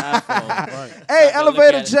on my iPhone. Right. Hey, So go look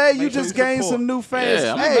Elevator at it. J, you Make sure just you gained support. some new fans.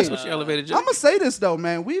 Yeah, I'm gonna hey, mess with you, Elevator J. I'm gonna say this though,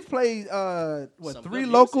 man. We've played Some 3 good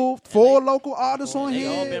local, music. 4 And they- local artists on they here.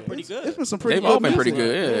 all been pretty good. It's been some pretty. They've good all been music. pretty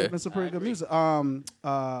good, yeah. It's been some pretty good music.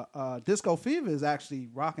 Disco Fever is actually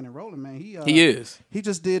rocking and rolling, man. He is. He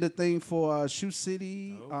just did a thing for Shoe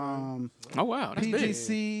City. Oh wow, that's big.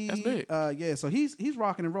 PGC. That's big. Yeah, so he's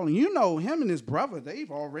rocking and rolling. You know, him and his brother,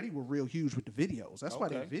 they've already were real huge with the videos. That's why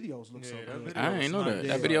their videos look so good. I ain't know that.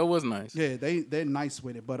 Yeah. That video was nice. Yeah, they're nice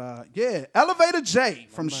with it. But yeah, Elevator J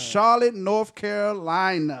from Charlotte, North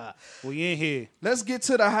Carolina. We in here. Let's get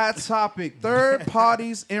to the hot topic. Third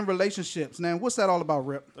parties in relationships. Now, what's that all about,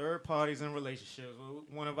 Rip? Third parties in relationships. Well,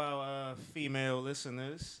 one of our female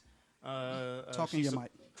listeners. Talking she your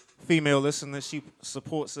mic. Female listener. She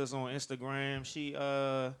supports us on Instagram. She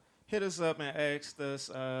hit us up and asked us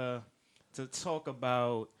to talk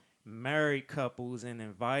about married couples and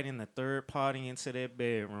inviting the third party into their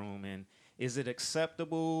bedroom, and is it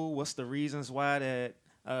acceptable? What's the reasons why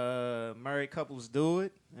that married couples do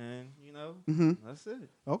it? And you know, that's it.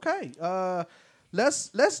 Okay.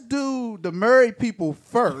 Let's do the married people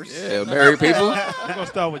first. Yeah, married people. We're gonna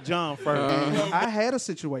start with John first. I had a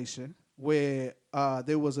situation where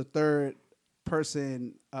there was a third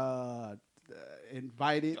person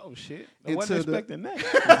invited Oh shit! I Into wasn't the- expecting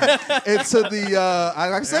that. into the.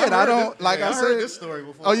 Like I said, I don't like I said. heard this story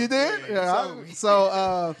before. Oh, you did?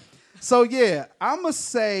 Yeah. So yeah, I'ma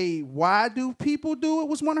say, why do people do it?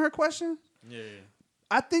 Was one of her questions. Yeah.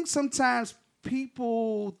 I think sometimes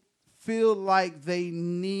people feel like they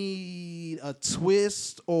need a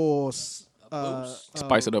twist or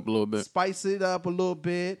Spice it up a little bit. spice it up a little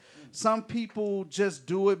bit. Some people just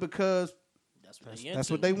do it because that's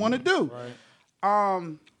what they want to do.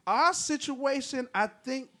 Our situation, I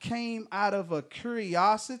think, came out of a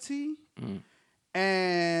curiosity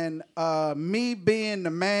And me being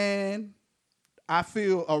the man, I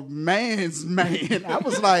feel a man's man. I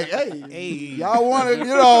was like, hey, y'all want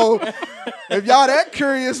to, if y'all that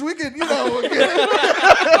curious, we could, we could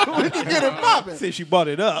get it popping. Since you brought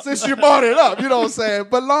it up. You know what I'm saying?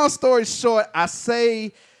 But long story short, I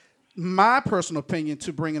say my personal opinion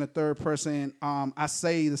to bring in a third person. I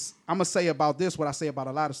say this, I'm going to say about this what I say about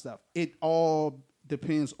a lot of stuff. It all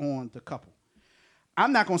depends on the couple.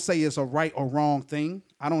 I'm not going to say it's a right or wrong thing.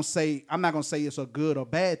 I'm not going to say it's a good or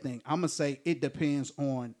bad thing. I'm going to say it depends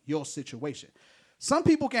on your situation. Some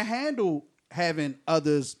people can handle having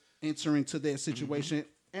others enter into their situation,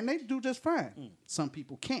 and they do just fine. Some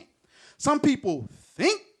people can't. Some people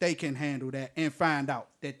think they can handle that and find out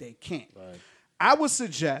that they can't. Right. I would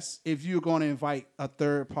suggest if you're going to invite a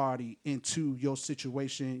third party into your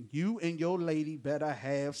situation, you and your lady better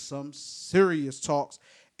have some serious talks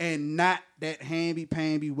and not that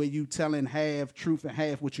hamby-pamby where you telling half truth and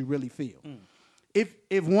half what you really feel.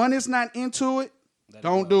 If one is not into it,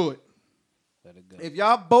 don't do it. If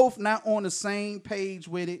y'all both not on the same page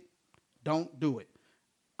with it, don't do it.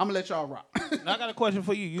 I'm going to let y'all rock. Now I got a question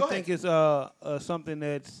for you. You think it's something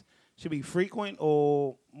that should be frequent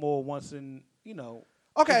or more once in,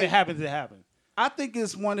 okay. If it happens, it happens. I think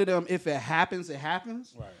it's one of them, if it happens, it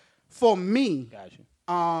happens. Right. For me, Gotcha.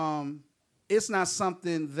 It's not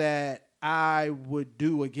something that I would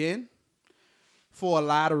do again for a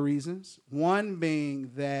lot of reasons. One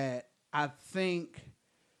being that I think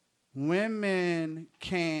women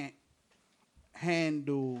can't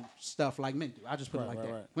handle stuff like men do. I just put it like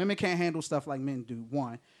that. Right. Women can't handle stuff like men do,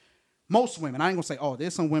 one. Most women, I ain't going to say,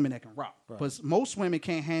 there's some women that can rock. Right. But most women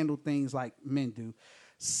can't handle things like men do.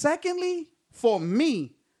 Secondly, for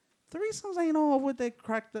me, threesomes ain't all what they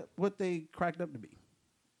cracked up to be.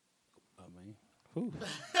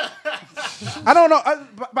 I don't know.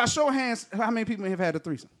 By show of hands, how many people have had a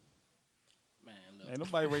threesome? Man, ain't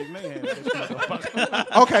nobody raised their hand.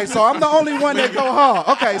 Okay, so I'm the only one that go hard.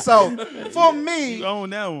 Okay, so for me, you own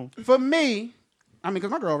that one. For me,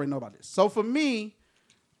 because my girl already know about this. So for me,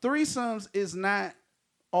 threesomes is not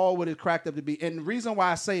all what it cracked up to be. And the reason why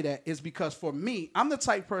I say that is because for me, I'm the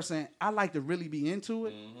type person, I like to really be into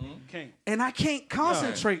it. And I can't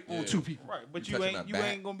concentrate on two people. Right, but you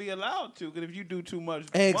ain't going to be allowed to, because if you do too much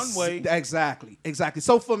one way. Exactly.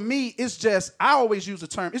 So for me, it's just, I always use the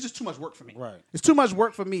term, it's just too much work for me. Right. It's too much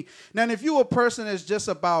work for me. Now, if you're a person that's just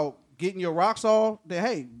about getting your rocks off, then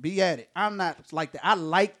hey, be at it. I'm not like that. I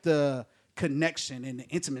like the connection and the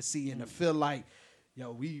intimacy and to feel like,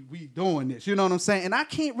 we doing this. You know what I'm saying? And I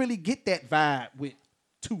can't really get that vibe with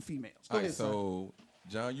two females. Go ahead, so,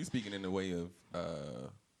 John, you speaking in the way of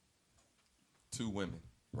two women,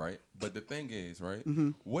 right? But the thing is, right,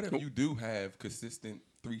 what if you do have consistent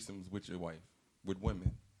threesomes with your wife, with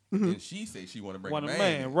women, and she say she want to bring a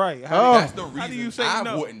man? Right. That's the reason how do you say I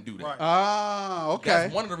no? wouldn't do that. Right. Ah, okay.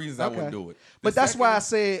 That's one of the reasons I wouldn't do it. But that's why I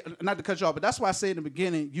said, not to cut you off, but that's why I said in the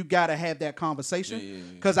beginning, you got to have that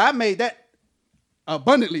conversation. Because I made that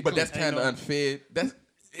abundantly But clear. that's kind of unfair.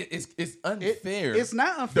 It's unfair. It's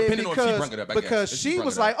not unfair Depending on if she brought it up, because she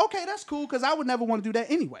was like, okay, that's cool, because I would never want to do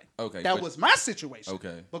that anyway. Okay. That was my situation.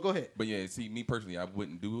 Okay. But go ahead. But yeah, see, me personally, I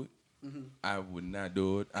wouldn't do it. I would not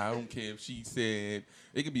do it. I don't care if she said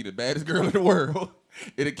it could be the baddest girl in the world.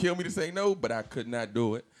 It'd kill me to say no, but I could not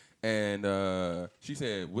do it. And she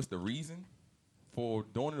said, what's the reason for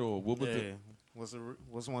doing it, or what was it?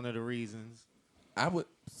 What's one of the reasons? I would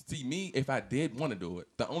see me if I did want to do it.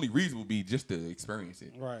 The only reason would be just to experience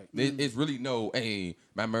it. Right. It's really hey,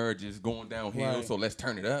 my marriage is going downhill, so let's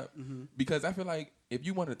turn it up. Because I feel like if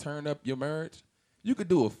you want to turn up your marriage, you could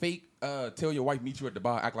do a fake tell your wife meet you at the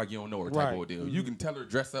bar, act like you don't know her type of deal. You can tell her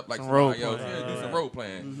dress up like somebody else, do some role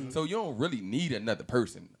playing. So you don't really need another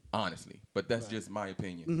person, honestly. But that's just my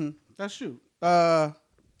opinion. That's you.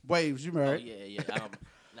 Waves, you married? Oh, yeah.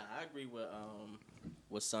 I agree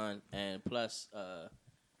with son, and plus the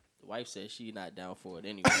wife says she's not down for it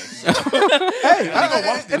anyway. So. Hey,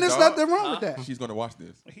 and there's nothing wrong with that. She's gonna watch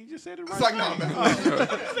this. He just said it right. It's like, no, man.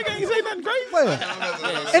 He say nothing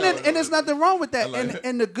crazy. And there's nothing wrong with that.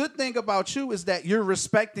 And the good thing about you is that you're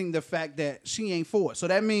respecting the fact that she ain't for it. So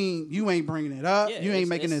that means you ain't bringing it up. You ain't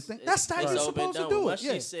making it thing. That's how you're supposed to do it.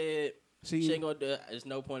 She said she ain't gonna do it. There's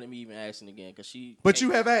no point in me even asking again, because she. But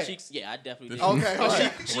you have asked. I definitely did.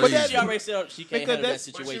 Okay. She already said she can't handle that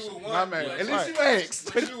situation. At least you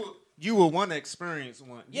asked. You will want to experience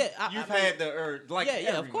one. Yeah, you've had the urge. Like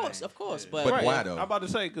of course. But why though? I'm about to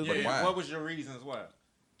say, because what was your reasons why?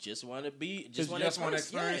 just want to be, Just want wanna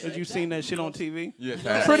experience Have you seen that shit on TV?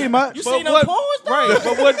 Yeah, Pretty much. You But seen them what- porns? though?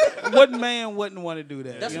 Right, but what man wouldn't want to do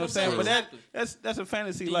that? That's you know what what I'm I'm saying? saying. But that's a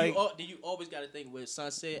fantasy. Do Like, you always got to think what son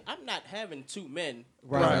said? I'm not having two men.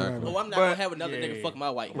 Right. Right. Oh, I'm not But- gonna have another nigga fuck my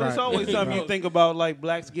wife. but it's always Right. something you think about, like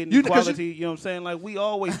blacks getting You- 'cause equality. You know what I'm saying? Like we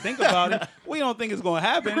always think about it. We don't think it's gonna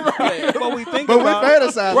happen, Right. but we think But we about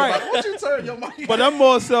fantasize. Right. Right. What you turn your mic? But I'm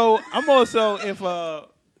also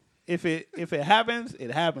if it happens,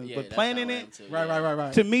 it happens. Yeah, but that's planning how I it, am too, Right, yeah.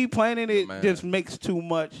 right. to me, planning it Man. just makes too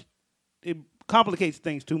much. It complicates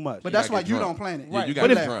things too much. But that's gotta why get you drunk. don't plan it. Yeah, you But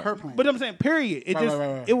gotta if get drunk. her plan. But I'm saying, period. It Right, just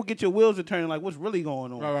right. it will get your wheels to turn. Like, what's really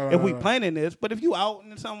going on? Right, if we right. planning this, but if you out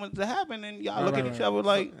and something's to happen, and y'all look Right, at each right. other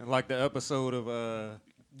like, Like the episode of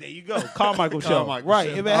there you go, Carmichael show. Carmichael Right.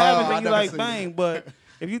 Show. If it Oh, happens, I then you never like seen bang. But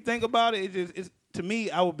if you think about it, it's to me,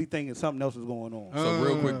 I would be thinking something else is going on.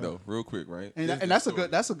 So real quick, right? And, This and that's a story.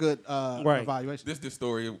 good. That's a good Right. evaluation. This the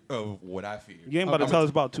story of what I fear. You ain't about to tell us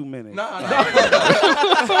about 2 minutes. Nah.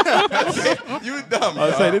 You dumb.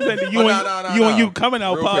 I say this ain't the U&U coming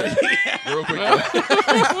out Real party. quick. Real quick.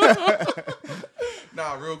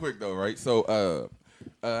 Though. Real quick though, right? So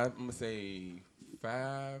I'm gonna say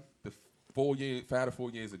 5 to 4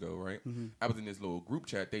 years ago, right? I was in this little group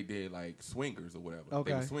chat. They did like swingers or whatever.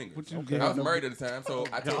 Okay. They were swingers. What you Okay. get? I was married at the time, so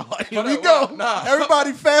I told Here we go. Nah.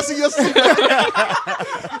 Everybody fasten your seat.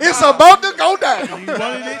 It's about to go down. You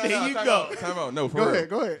wanted it, here you go. Time out. No, for Go real. ahead,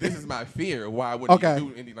 go ahead. This is my fear. Why I wouldn't Okay.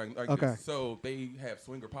 do anything like Okay. this. So they have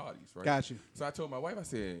swinger parties, right? Got you. So I told my wife, I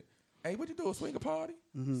said, "Hey, would you do a swinger party?"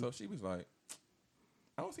 So she was like,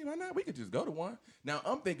 "I don't see why not. We could just go to one." Now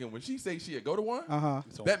I'm thinking when she say she'd go to one,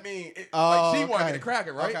 that means like she want to okay. get a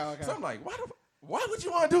cracking, right? Okay. So I'm like, why would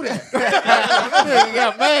you want to do that?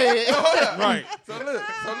 got mad. Right. So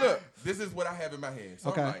look, this is what I have in my head. So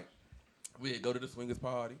Okay. I'm like, we'd go to the swingers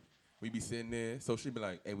party. We be sitting there. So she'd be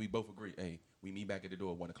like, hey, we both agree. Hey, we meet back at the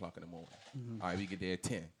door at 1 o'clock in the morning. All right, we get there at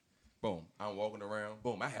 10. Boom. I'm walking around.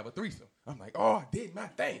 Boom. I have a threesome. I'm like, oh, I did my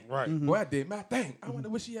thing. Right. Boy, I did my thing. I wonder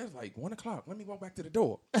what she has. Like 1 o'clock. Let me walk back to the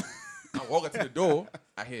door. I walk up to the door.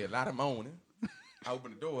 I hear a lot of moaning. I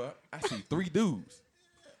open the door up. I see 3 dudes.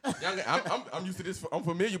 I'm used to this. I'm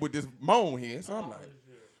familiar with this moan here. So I'm like,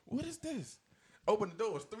 what is this? Open the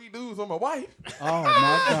door. It's 3 dudes on my wife. Oh my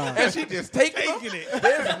God. And she just taking it.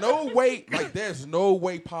 There's no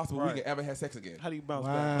way possible we can ever have sex again. How do you bounce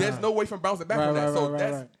Wow. back? There's no way from bouncing back Right, from that. right, So right,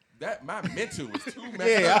 that's right. that my mental is too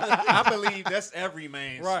messed up. I believe that's every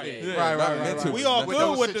man's Right. fear. Right, my right, mental right. We is all messed With good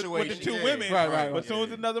those with the situations, 2 yeah. women. Right. But as soon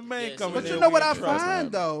as another man Yeah, comes so- in But there, you know what we I in trouble.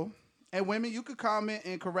 find though, and women, you could comment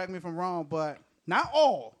and correct me if I'm wrong, but not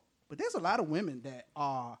all, but there's a lot of women that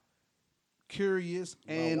are curious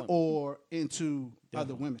and or into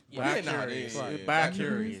other women. Yeah. Yeah, nah, yeah, yeah, yeah.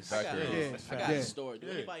 Bi-curious. I got Yeah. a story. Do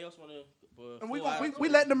anybody else want to? And we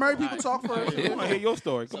letting the married people talk first. I want to hear your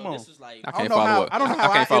story. So Come on. this was like I I don't can't know follow how up. I don't know how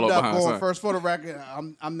I can't follow ended up up behind going son. first. For the record,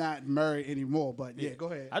 I'm not married anymore. But yeah, go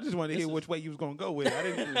ahead. I just wanted to hear which way you was gonna go with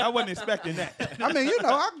it. I wasn't expecting that. I mean,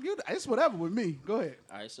 it's whatever with me. Go ahead.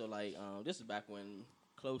 all right. So like, this is back when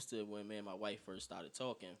close to when me and my wife first started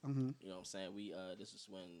talking. You know what I'm saying? We this is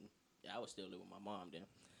when I was still living with my mom then.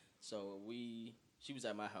 So she was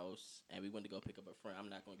at my house and we went to go pick up a friend. I'm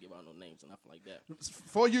not gonna give out no names or nothing like that.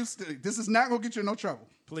 For you, this is not gonna get you in no trouble.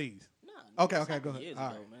 Please. Nah, Okay, this go happened ahead. years All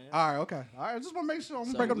ago, right. man. All right, okay. All right, just want to make sure I'm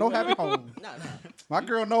So gonna break up we no went- happy home. Nah. My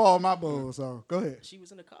girl know all my bulls, so go ahead. She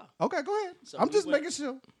was in the car. Okay, go ahead. So I'm we just went- making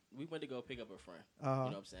sure. We went to go pick up a friend. You know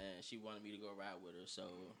what I'm saying? She wanted me to go ride with her, so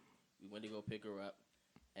we went to go pick her up.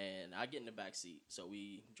 And I get in the back seat, so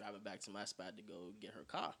we driving back to my spot to go get her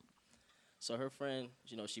car. So her friend,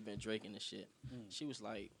 you know, she been drinking and shit. She was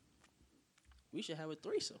like, "We should have a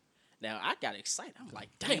threesome." Now I got excited. I'm like,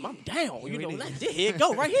 "Damn, I'm down." You know, here it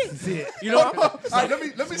go right here. You know, All right, let me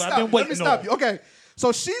I've been stop. Let me waiting stop on. you. Okay,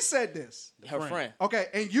 so she said this. her friend. Okay,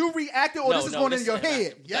 and you reacted, or No, this is no, going this in your is not-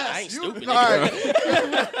 head. nah, Yes, I ain't you. stupid, All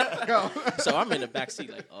right, go. So I'm in the back seat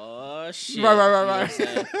like, "Oh shit!" Right. You know what I'm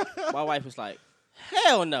saying? My wife was like,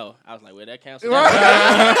 "Hell no!" I was like, "Well, that counts." For Right.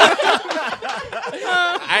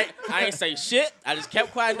 I ain't say shit. I just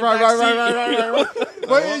kept quiet in the Right. back seat.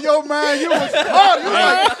 But in your mind, you was hard. You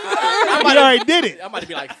was like, You already did it. I'm about to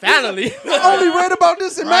be like, finally. I only read about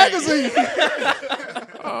this in magazines.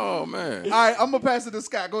 Oh man. All right, I'm gonna pass it to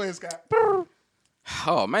Scott. Go ahead, Scott.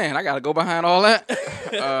 Oh man, I gotta go behind all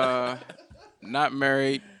that. Not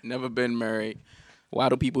married, never been married. Why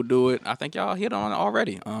do people do it? I think y'all hit on it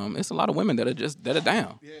already. It's a lot of women that are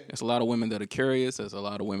down. Yeah. It's a lot of women that are curious. There's a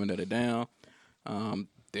lot of women that are down.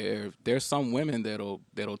 There's some women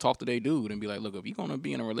that'll talk to their dude and be like, look, if you're gonna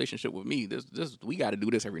be in a relationship with me, we got to do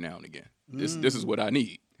this every now and again. This is what I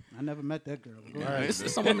need. I never met that girl.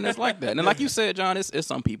 It's some women that's like that. And like you said, John, it's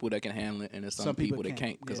some people that can handle it, and it's some people that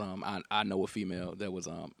can't. Because I know a female that was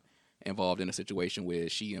involved in a situation where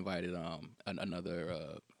she invited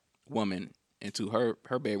another woman into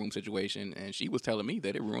her bedroom situation, and she was telling me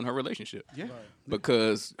that it ruined her relationship. Yeah,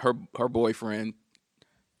 because her boyfriend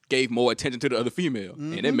gave more attention to the other female,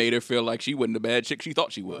 and it made her feel like she wasn't the bad chick she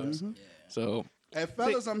thought she was. So. And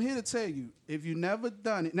fellas, I'm here to tell you, if you never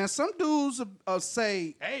done it, now some dudes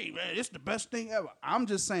say, "Hey man, it's the best thing ever." I'm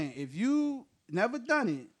just saying, if you never done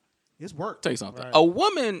it, it's work. Tell you something. Right. A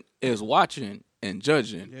woman is watching and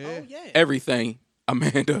judging everything a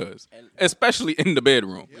man does, especially in the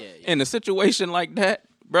bedroom. In a situation like that,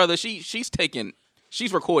 brother, she's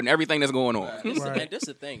recording everything that's going on. And this is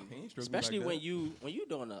the thing, especially like when you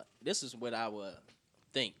doing this is what I would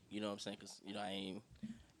think. You know what I'm saying? Because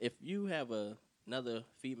if you have another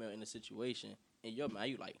female in the situation, in your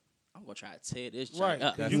mind, you like, I'm gonna try to tear this joint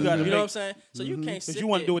up. You know what I'm saying? So you can't sit you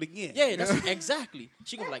want to do it again. Yeah, that's exactly.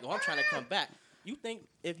 She gonna be like, oh, I'm trying to come back. You think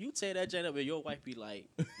if you tear that joint up and your wife be like,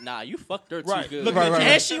 nah, you fucked her too good.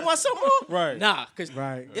 And she wants some more? Right. Nah, because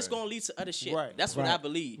it's gonna lead to other shit. Right. That's what I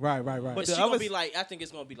believe. Right. But she gonna be like, I think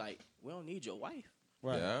it's gonna be like, we don't need your wife.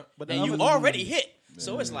 Right. Yeah. But and you already hit.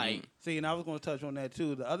 So it's like. See, and I was gonna touch on that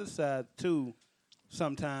too. The other side too,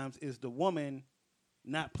 sometimes is the woman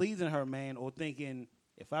not pleasing her man or thinking,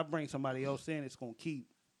 if I bring somebody else in, it's going to keep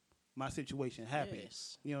my situation happy.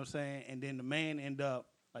 Yes. You know what I'm saying? And then the man end up,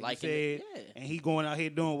 like Liking you said, and he going out here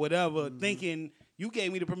doing whatever, thinking you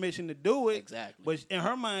gave me the permission to do it. Exactly. But in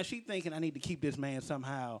her mind, she thinking I need to keep this man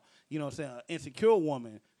somehow. You know what I'm saying? An insecure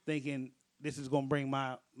woman thinking this is going to bring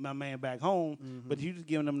my man back home. But you just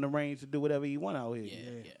giving him the reins to do whatever he want out here.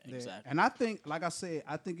 Yeah, exactly. And I think, like I said,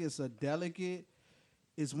 I think it's a delicate.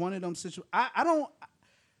 It's one of them situations. I don't.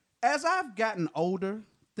 As I've gotten older,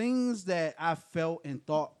 things that I felt and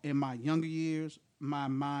thought in my younger years, my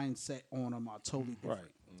mindset on them are totally different.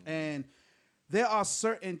 Right. And there are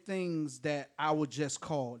certain things that I would just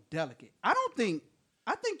call delicate. I think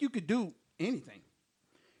you could do anything.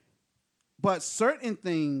 But certain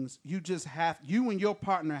things you and your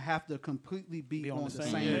partner have to completely be on the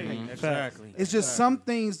same page. Exactly. It's just some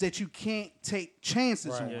things that you can't take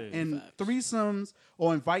chances on. And threesomes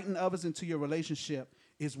or inviting others into your relationship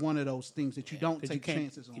is one of those things that you don't take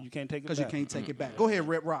chances on. You can't take it back. Because you can't take it back. Go ahead,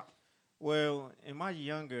 Rip Rock. Well, in my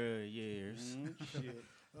younger years,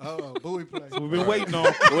 Oh, buoy play. We've been waiting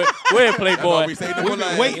on. Go ahead, Playboy. We saved it for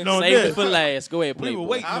last. Waiting on Save this. it for last. Go ahead, We were Playboy.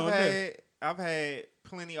 waiting on this. I've had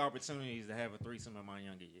plenty of opportunities to have a threesome in my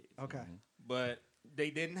younger years. Okay. But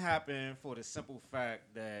they didn't happen for the simple fact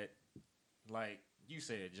that, like you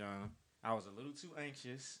said, John, I was a little too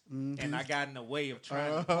anxious, and I got in the way of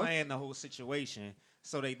trying to plan the whole situation,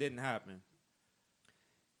 so they didn't happen.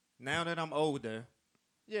 Now that I'm older,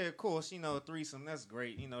 yeah, of course, a threesome, that's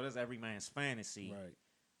great. That's every man's fantasy. Right.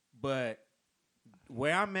 But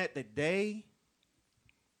where I'm at today,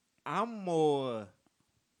 I'm more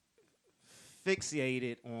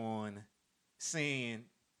fixated on seeing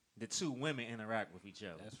the two women interact with each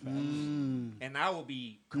other. That's fine. And I will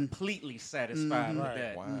be completely satisfied with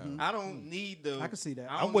that. Wow. I don't need I can see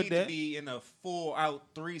that. I I'm don't with need that. to be in a full-out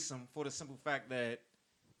threesome for the simple fact that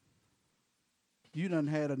You done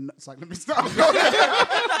had a. It's like, let me stop. Go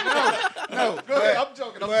ahead. No, go ahead.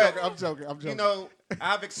 I'm joking.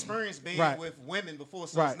 I've experienced being Right. with women before,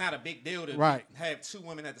 so Right. it's not a big deal to Right. have two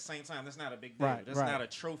women at the same time. That's not a big deal. Right, That's right. not a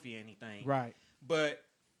trophy or anything. Right. But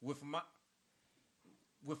with my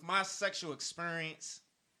sexual experience,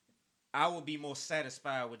 I would be more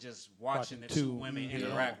satisfied with just watching the two women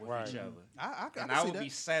interact with each other. I And can I see would that. be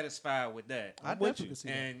satisfied with that. I definitely can see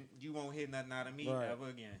that. And you won't hear nothing out of me Right. ever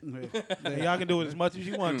again. Yeah, y'all can do it as much as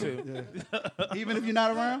you want to. Even if you're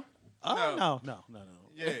not around? No.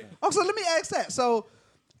 Yeah. Oh, so let me ask that. So,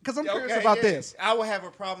 because I'm curious about this. I would have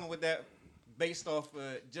a problem with that based off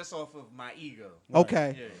just off of my ego.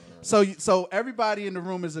 Okay. Yeah. So everybody in the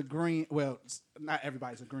room is agreeing. Well, not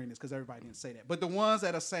everybody's agreeing this because everybody didn't say that. But the ones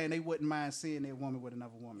that are saying they wouldn't mind seeing their woman with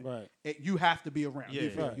another woman, Right. You have to be around. Yeah, You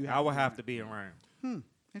feel you I would have to be around.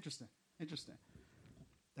 Interesting.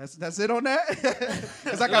 That's it on that.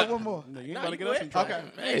 Because I got one more. You ain't Nah, about to you get go us ahead. in trouble. Okay.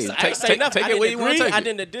 Hey, I ain't say nothing. take I it where didn't you want agree. to take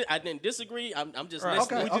it. I didn't disagree. I'm just Right.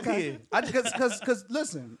 listening. Okay. Because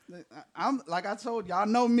listen, I'm like I told y'all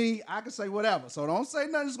know me. I can say whatever. So don't say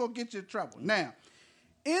nothing that's gonna get you in trouble. Now,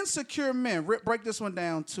 insecure men. Break this one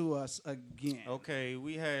down to us again. Okay,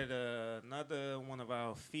 we had another one of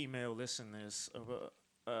our female listeners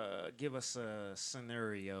give us a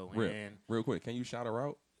scenario. And Real quick, can you shout her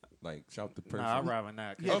out? Like, shout the person. nah, I'd rather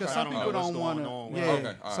not. Yeah, because I some don't know people what's don't want going on to. with Yeah, her.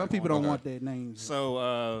 Okay, all some right, people don't okay. want their names.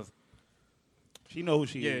 So She know who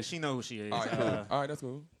she Yeah, is. she know who she is. All right, cool. All right, that's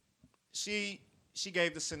cool. She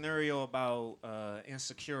gave the scenario about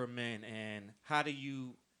insecure men and how do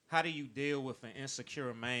you deal with an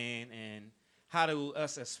insecure man, and how do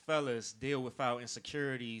us as fellas deal with our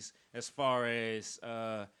insecurities as far as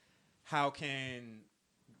how can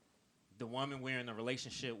the woman we're in a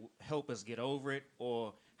relationship help us get over it,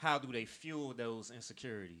 or how do they fuel those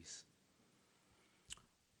insecurities?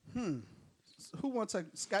 Who wants to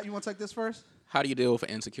take Scott? You want to take this first? How do you deal with an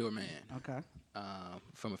insecure man? Okay.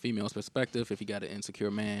 From a female's perspective, if you got an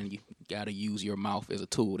insecure man, you got to use your mouth as a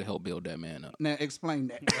tool to help build that man up. Now explain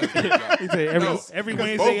that. He said every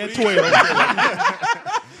Wednesday at 12.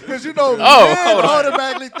 Because you know, Oh, men hold on.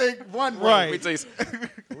 automatically think one way. Right. Let me tell you something.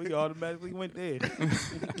 We automatically went there.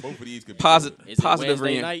 Both of these could be Positive, Is it positive,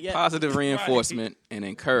 Wednesday night yet? positive reinforcement and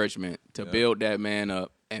encouragement to build that man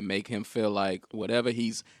up and make him feel like whatever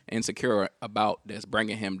he's insecure about that's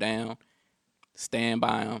bringing him down, stand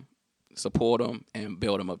by him, support him, and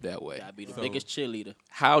build him up that way. Gotta be the biggest cheerleader.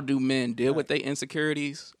 How do men deal with their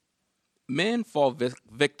insecurities? Men fall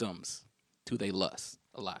victims to their lust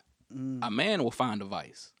a lot. A man will find a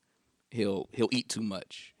vice. He'll eat too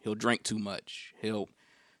much. He'll drink too much. He'll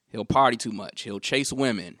party too much. He'll chase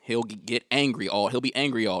women. He'll get angry. He'll be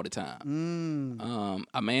angry all the time.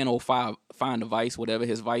 A man will find a vice, whatever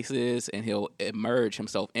his vice is, and he'll immerse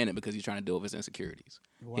himself in it because he's trying to deal with his insecurities.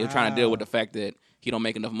 He'll try to deal with the fact that he don't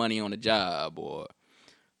make enough money on the job, or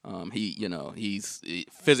he's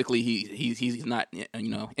physically he's not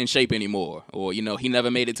in shape anymore, or he never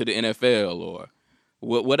made it to the NFL, or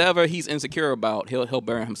whatever he's insecure about, he'll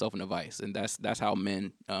bury himself in a vice, and that's how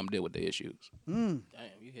men deal with their issues. Damn,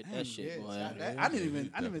 you hit that shit, boy. I didn't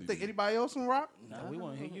even think. Anybody else on rock? Nah, we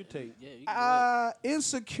want to hear you take. Yeah, you can go ahead.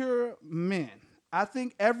 Insecure men. I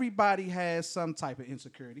think everybody has some type of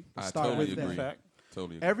insecurity. I Start totally with that. agree. Fact.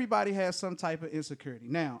 Totally agree. Everybody has some type of insecurity.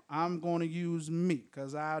 Now, I'm going to use me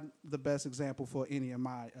because I'm the best example for any of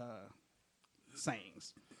my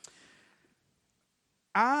sayings.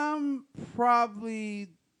 I'm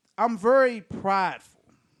very prideful.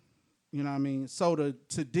 You know what I mean? So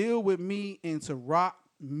to deal with me and to rock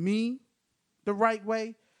me the right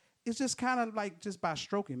way, it's just kind of like just by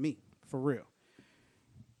stroking me, for real.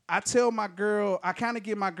 I tell my girl, I kind of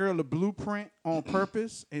give my girl a blueprint on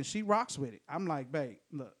purpose, and she rocks with it. I'm like, babe,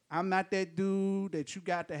 look, I'm not that dude that you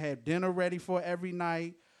got to have dinner ready for every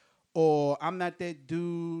night, or I'm not that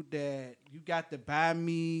dude that you got to buy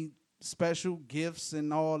me special gifts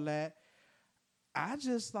and all that. I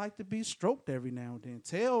just like to be stroked every now and then.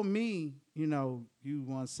 Tell me, you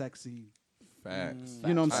want sexy. Facts.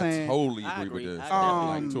 You know what I'm saying? I totally I agree agree. with this. I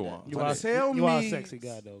Like, definitely too You are, Tell you are a me- sexy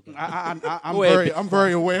guy, though. I'm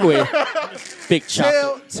very aware. Big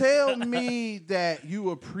chocolate. Tell me that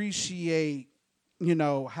you appreciate,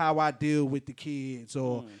 how I deal with the kids,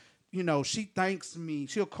 or she thanks me.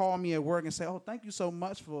 She'll call me at work and say, "Oh, thank you so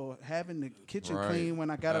much for having the kitchen Right. clean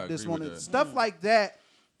when I got I up this agree with morning." that. Stuff like that.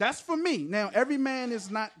 That's for me. Now, every man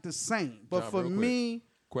is not the same, but John, for real quick. me,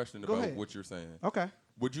 Question Go about ahead. what you're saying. okay.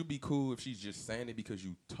 Would you be cool if she's just saying it because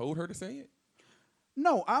you told her to say it?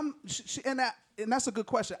 No, and that's a good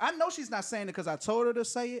question. I know she's not saying it because I told her to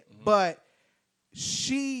say it, but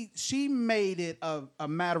she made it a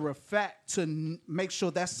matter of fact to make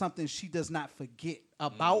sure that's something she does not forget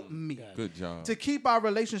about me. Good job. To keep our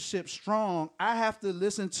relationship strong, I have to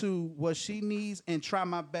listen to what she needs and try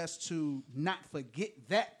my best to not forget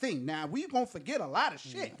that thing. Now, we gonna forget a lot of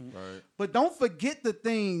shit, Right. but don't forget the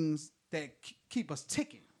things that keep us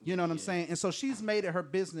ticking. You know what I'm saying? And so she's made it her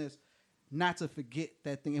business not to forget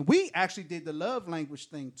that thing. And we actually did the love language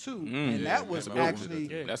thing too, and Yeah, that was that's a good one.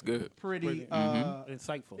 actually That's good. pretty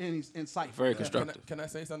Insightful. insightful. Very Yeah. constructive. Can I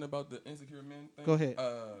say something about the insecure men thing? Go ahead.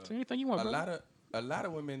 Say anything you want, a brother. lot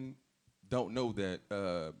of women don't know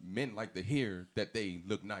that men like to hear that they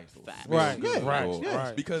look nice. Or Facts. smell Right, good, right, or-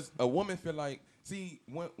 right. Because a woman feel like,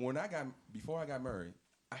 before I got married,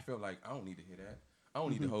 I felt like I don't need to hear that. I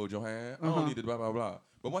don't need to hold your hand. I don't need to blah blah blah.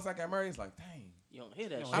 But once I got married, it's like, dang. You don't hear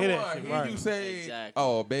that don't shit. hear I that want to shit, hear right. you say, Exactly.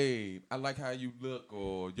 "Oh, babe, I like how you look,"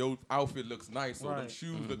 or "Your outfit looks nice," or "Them Right.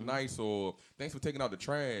 shoes look nice," or "Thanks for taking out the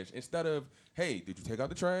trash." Instead of, "Hey, did you take out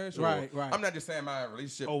the trash?" Or, Right. I'm not just saying my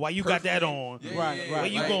relationship. Oh, why you got that personally. on? Yeah, Right, yeah, right, Where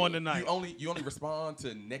you right. going tonight? You only respond to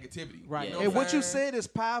negativity. Right. You know And I'm what you saying? said is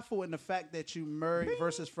powerful in the fact that you married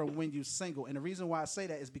versus from when you single. And the reason why I say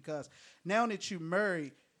that is because now that you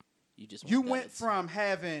married, You just you want that went it's- from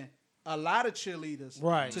having a lot of cheerleaders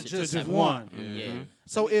Right. to To just just one. Yeah.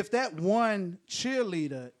 So if that one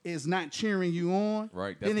cheerleader is not cheering you on,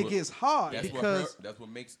 Right, then that's it what- gets hard That's because that's what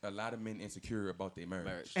makes a lot of men insecure about their marriage.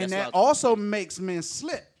 Marriage. and That's that what I was also gonna say. makes men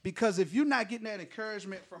slip because if you're not getting that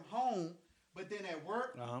encouragement from home, but then at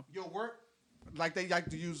work, Uh-huh. your work, like they like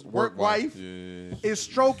to use work wife. wife, Yeah. is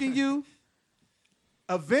stroking you.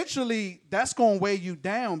 Eventually, that's going to weigh you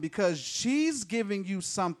down because she's giving you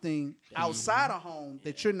something outside of home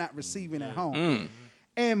that you're not receiving at home.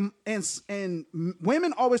 And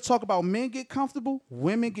women always talk about men get comfortable.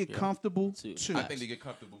 Women get comfortable too. I think they get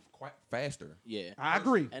comfortable quite faster. Yeah, I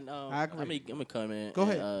agree. And I agree. I'm gonna come in. Go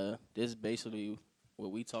and, ahead. This is basically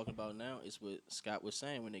what we talking about now. Is what Scott was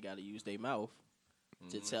saying when they got to use their mouth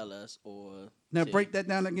to tell us or Now to- break that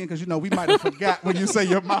down again because we might have forgot when you say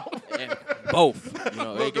your mouth. and both. It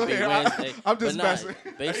Go could be ahead. Wednesday. I'm just but messing.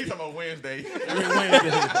 He's talking about Wednesday.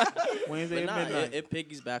 Wednesday But at midnight. it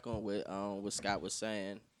piggies back on what Scott was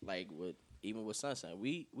saying. Like even with Sunshine,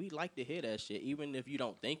 we like to hear that shit. Even if you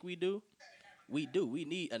don't think we do, we do. We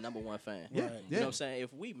need a number one fan. Yeah, You know what I'm saying?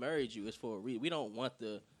 If we married you, it's for a reason. We don't want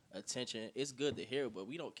the attention. It's good to hear, but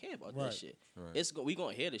we don't care about that shit. Right. We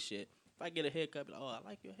gonna hear the shit. If I get a haircut, be like, I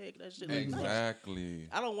like your haircut. That shit look nice. Exactly.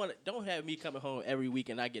 I don't have me coming home every week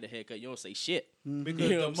and I get a haircut. You don't say shit. Because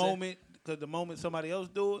You know what I'm saying? the moment somebody else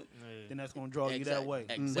do it, then that's gonna draw you that way.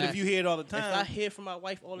 But if Exactly. you hear it all the If I time, hear from my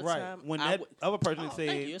wife all the right? time, When I that would- other person Oh,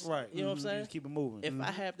 thank you. says, right, You know what I'm saying? just keep it moving. if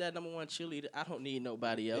I have that number one cheerleader, I don't need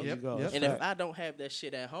nobody else. There you go. Yep. That's And if fact. I don't have that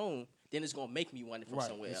shit at home, then it's gonna make me want it from Right.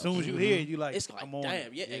 somewhere As else. soon as you hear it, you like, It's like, I'm on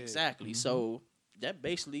damn, it. yeah, exactly. So that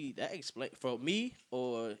explain for me,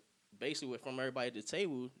 or basically from everybody at the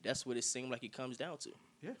table. That's what it seemed like it comes down to.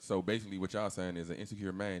 So basically, what y'all saying is an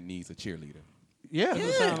insecure man needs a cheerleader.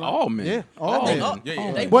 Yeah. All men. Yeah, all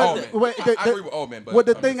men. They But all the- men. wait, I agree with all men. But What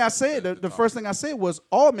the I'm thing I just- said, the first thing I said was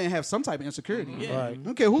all men have some type of insecurity. Right. I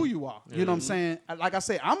don't care who you are. You know what I'm saying? Like I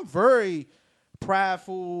said, I'm very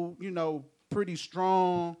prideful, pretty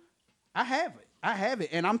strong. I have it.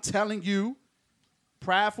 And I'm telling you,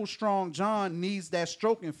 prideful, strong John needs that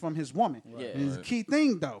stroking from his woman. Yeah. And it's a key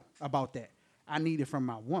thing, though, about that. I need it from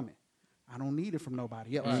my woman. I don't need it from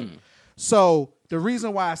nobody else. So the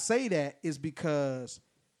reason why I say that is because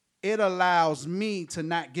it allows me to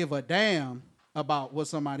not give a damn about what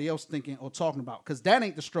somebody else thinking or talking about, because that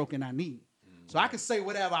ain't the stroking I need. So I can say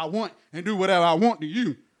whatever I want and do whatever I want to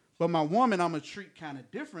you, but my woman I'm gonna treat kind of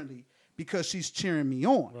differently because she's cheering me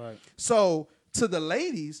on. Right. So to the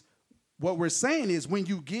ladies, what we're saying is when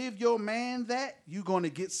you give your man that, you're going to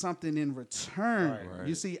get something in return. Right.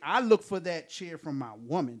 You see, I look for that cheer from my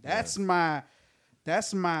woman. That's my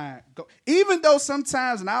go. Even though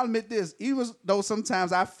sometimes, and I'll admit this, even though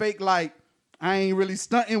sometimes I fake like I ain't really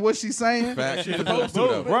stunting what she's saying. Fact, she's supposed to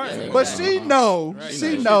though. Right. But she know,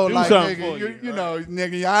 she know, do like, something nigga, for you, you, you know,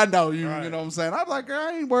 nigga, I know you, Right. you know what I'm saying? I'm like, girl,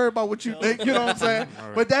 I ain't worried about what you think, you know what I'm saying?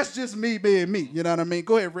 But that's just me being me, you know what I mean?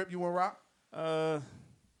 Go ahead, Rip, you want to rock?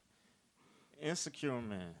 Insecure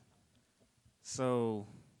man. So,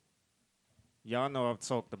 y'all know I've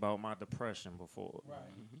talked about my depression before. Right.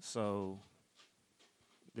 So,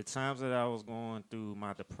 the times that I was going through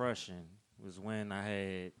my depression was when I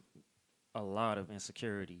had a lot of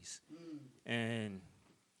insecurities. And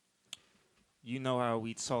you know how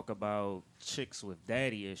we talk about chicks with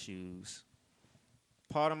daddy issues.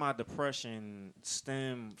 Part of my depression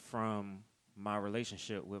stemmed from my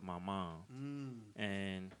relationship with my mom.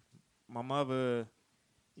 And my mother,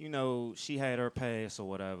 she had her past or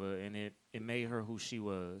whatever, and it made her who she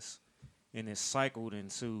was. And it cycled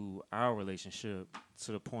into our relationship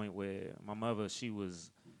to the point where my mother, she was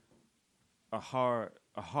a hard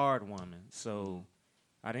woman. So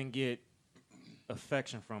I didn't get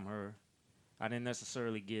affection from her. I didn't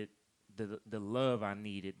necessarily get the love I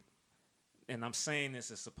needed. And I'm saying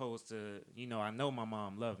this as opposed to, I know my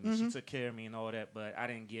mom loved me. She took care of me and all that, but I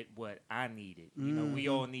didn't get what I needed. We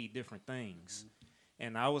all need different things.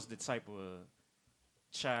 And I was the type of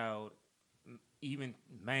child, even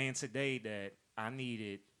man today, that I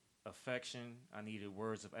needed affection. I needed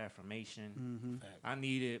words of affirmation. I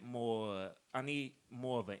need more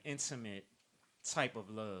of an intimate type of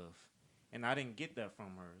love. And I didn't get that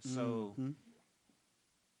from her. So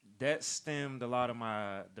that stemmed a lot of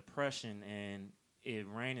my depression, and it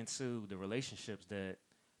ran into the relationships that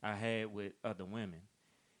I had with other women.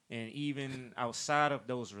 And even outside of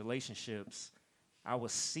those relationships, I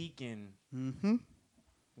was seeking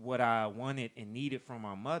what I wanted and needed from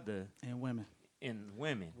my mother And women. in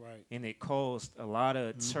women. Right. And it caused a lot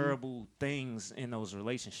of terrible things in those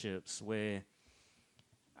relationships where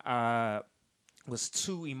I was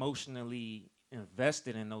too emotionally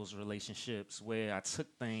invested in those relationships, where I took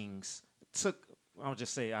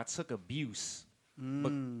abuse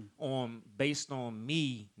based on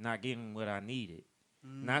me not getting what I needed.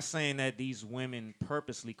 Not saying that these women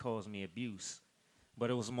purposely caused me abuse, but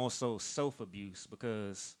it was more so self-abuse,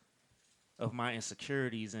 because of my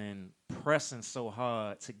insecurities and pressing so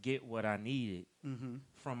hard to get what I needed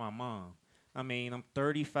from my mom. I mean, I'm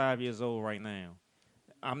 35 years old right now.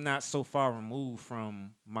 I'm not so far removed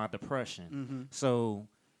from my depression. So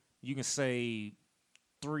you can say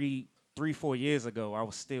 4 years ago, I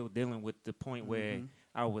was still dealing with the point where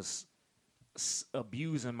I was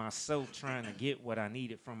abusing myself trying to get what I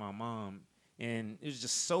needed from my mom. And it was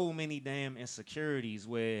just so many damn insecurities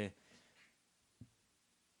where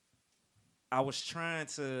I was trying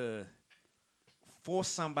to force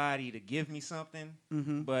somebody to give me something,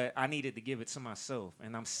 but I needed to give it to myself.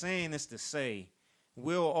 And I'm saying this to say,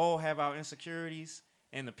 we'll all have our insecurities,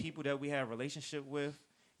 and the people that we have a relationship with,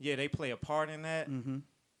 yeah, they play a part in that.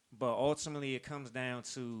 But ultimately, it comes down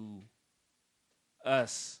to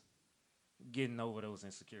us getting over those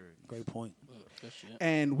insecurities. Great point.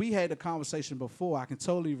 And we had a conversation before. I can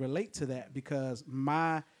totally relate to that because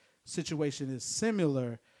my situation is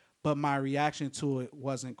similar, but my reaction to it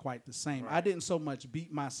wasn't quite the same. I didn't so much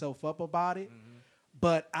beat myself up about it,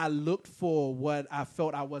 but I looked for what I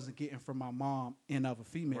felt I wasn't getting from my mom in other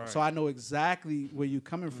females. So I know exactly where you're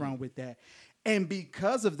coming from with that. And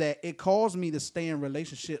because of that, it caused me to stay in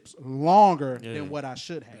relationships longer than what I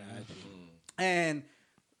should have. And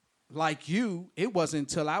like you, it wasn't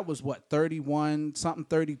until I was, 31, something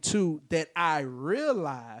 32, that I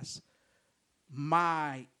realized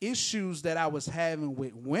my issues that I was having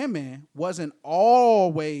with women wasn't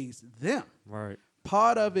always them. Right.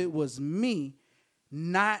 Part of it was me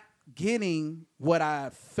not getting what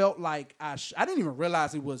I felt like I didn't even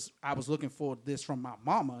realize I was looking for this from my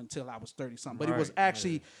mama until I was 30-something. But it was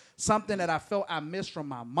actually something that I felt I missed from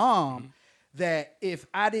my mom, that if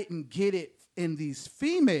I didn't get it in these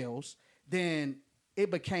females, then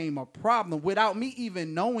it became a problem without me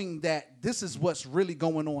even knowing that this is what's really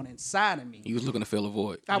going on inside of me. You was looking to fill a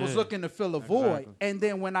void. I was looking to fill a void. And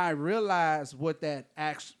then when I realized what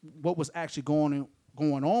was actually going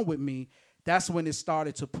on with me, that's when it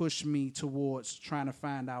started to push me towards trying to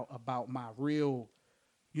find out about my real,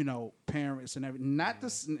 parents and everything. Not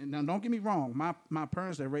this. Now, don't get me wrong. My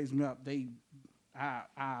parents that raised me up,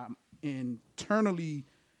 I'm internally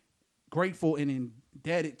grateful and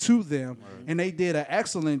indebted to them, and they did an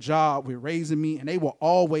excellent job with raising me, and they will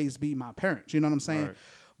always be my parents. You know what I'm saying?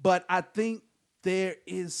 But I think there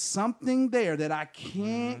is something there that I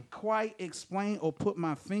can't quite explain or put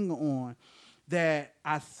my finger on, that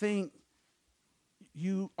I think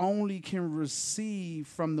you only can receive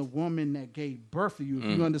from the woman that gave birth to you,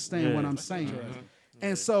 if you understand what I'm saying.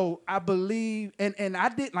 And so I believe, and I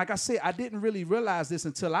didn't, like I said, I didn't really realize this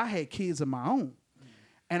until I had kids of my own.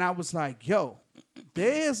 And I was like, yo,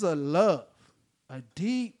 there's a love, a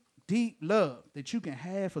deep, deep love that you can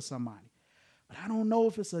have for somebody. But I don't know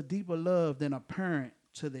if it's a deeper love than a parent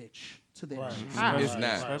to their child. It's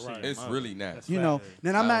not. It's really not.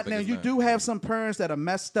 Then I'm not. Now you do have some parents that are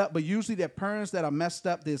messed up, but usually the parents that are messed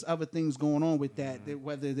up, there's other things going on with that.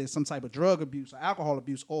 Whether there's some type of drug abuse or alcohol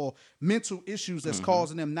abuse or mental issues that's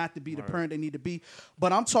causing them not to be the parent they need to be.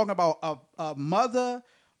 But I'm talking about a mother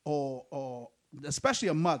or especially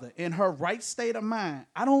a mother in her right state of mind.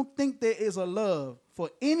 I don't think there is a love for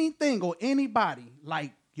anything or anybody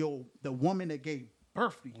like the woman that gave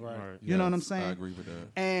birth to you. You know what I'm saying? I agree with that.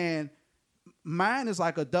 And mine is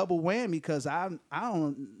like a double whammy because I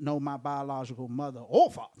don't know my biological mother or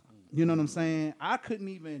father. You know what I'm saying? I could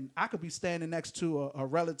be standing next to a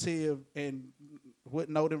relative and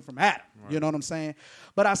wouldn't know them from Adam. You know what I'm saying?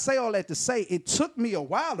 But I say all that to say it took me a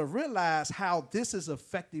while to realize how this is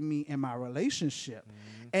affecting me in my relationship.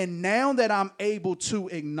 And now that I'm able to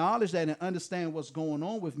acknowledge that and understand what's going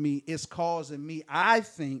on with me, it's causing me, I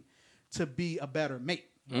think, to be a better mate.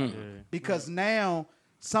 Because now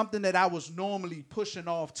something that I was normally pushing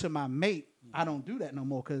off to my mate, I don't do that no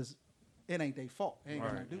more because it ain't their fault. It ain't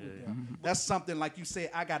got nothing to do with them. That's something, like you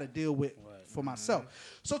said, I got to deal with for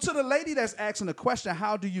myself. So to the lady that's asking the question,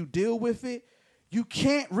 how do you deal with it? You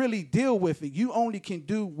can't really deal with it. You only can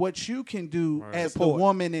do what you can do as the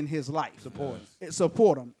woman in his life.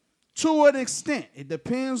 Support him. To an extent. It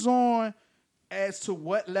depends on as to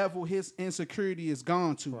what level his insecurity is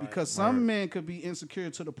gone to. Because some men could be insecure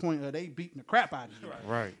to the point of they beating the crap out of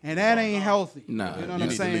you. And that ain't healthy. Nah, you know what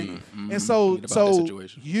I'm saying? Mm-hmm. And so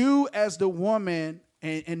you as the woman,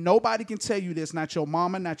 and nobody can tell you this, not your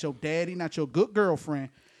mama, not your daddy, not your good girlfriend,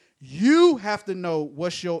 you have to know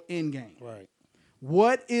what's your end game.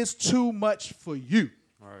 What is too much for you?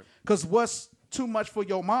 Because what's too much for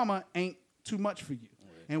your mama ain't too much for you.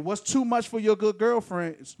 And what's too much for your good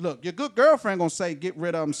girlfriend is, look, your good girlfriend going to say get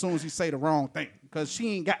rid of him as soon as he say the wrong thing because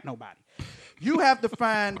she ain't got nobody. You have to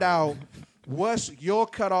find out What's your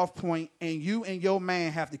cutoff point, and you and your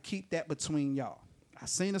man have to keep that between y'all. I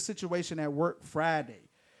seen a situation at work Friday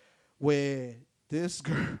where this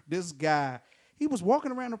guy, he was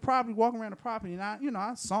walking around the property, and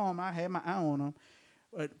I saw him. I had my eye on him.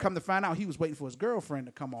 But come to find out, he was waiting for his girlfriend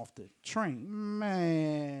to come off the train.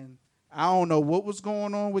 Man, I don't know what was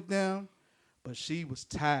going on with them, but she was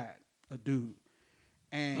tired, a dude.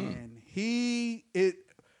 And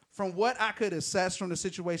from what I could assess from the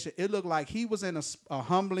situation, it looked like he was in a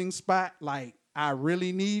humbling spot, like, I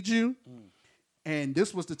really need you. And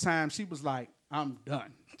this was the time she was like, I'm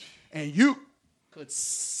done. And you could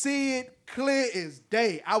see it clear as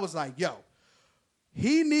day. I was like, yo,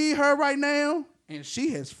 he need her right now, and she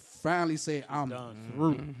has finally said, I'm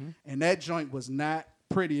through. And that joint was not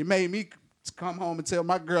pretty. It made me come home and tell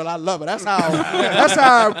my girl I love her. That's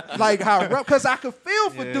how because I could feel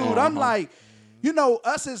for dude. I'm like, you know,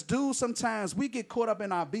 us as dudes, sometimes we get caught up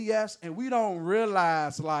in our BS and we don't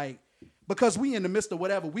realize, like, because we in the midst of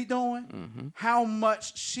whatever we doing, how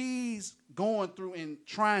much she's going through and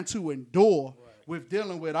trying to endure with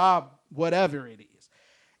dealing with our whatever it is.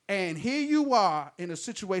 And here you are in a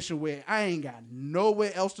situation where I ain't got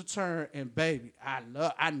nowhere else to turn, and baby,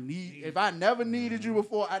 if I never needed you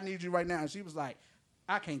before, I need you right now. And she was like,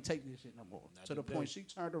 I can't take this shit no more. To the point she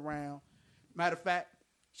turned around. Matter of fact,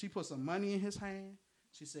 she put some money in his hand.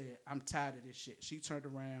 She said, I'm tired of this shit. She turned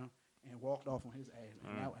around and walked off on his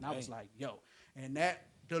ass. And I was like, yo. And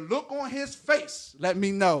the look on his face let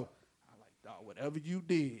me know. I'm like, dog, whatever you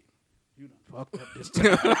did, you done fucked up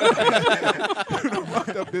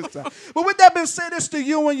this time. But with that being said, it's the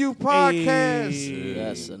U&U Podcast. Hey.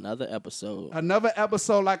 Yes, another episode. Another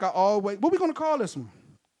episode like I always. What we going to call this one?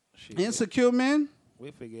 Insecure Men?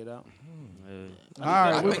 We'll figure it out. All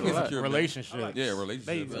right. Relationship. Yeah,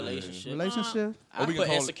 relationship. Relationship? I put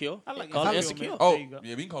insecure. I like Call it insecure. insecure. Oh, There you go.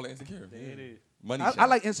 yeah, we can call it insecure. There it is. Money I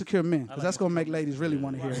like Insecure Men because that's going to make ladies really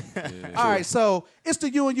want to hear it. All right, so it's the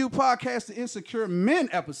U&U Podcast, the Insecure Men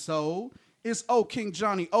episode. It's O King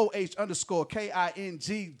Johnny, OH_KING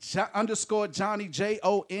Johnny,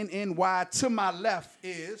 JONNY. To my left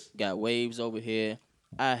is... Got Waves over here.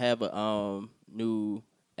 I have a new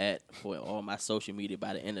ad for all my social media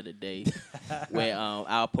by the end of the day where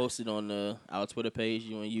I'll post it on our Twitter page,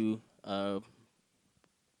 U&U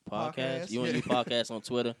Podcast. U&U Podcast on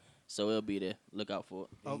Twitter. So it'll be there. Look out for it.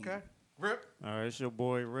 Okay. Rip. All right, it's your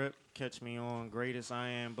boy Rip. Catch me on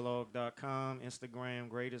greatestiamblog.com, Instagram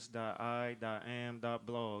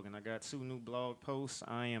greatest.i.am.blog. And I got 2 new blog posts,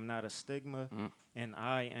 I Am Not a Stigma, and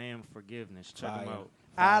I Am Forgiveness. Check them out.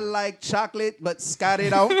 I like chocolate, but Scott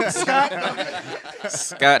it out.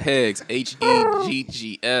 Scott Higgs,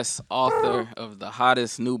 Heggs, author of the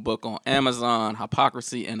hottest new book on Amazon,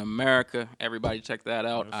 Hypocrisy in America. Everybody check that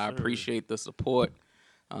out. Yes, I appreciate the support.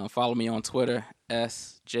 Follow me on Twitter,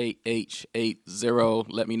 SJH80.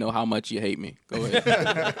 Let me know how much you hate me. Go ahead. Go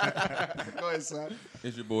ahead, son.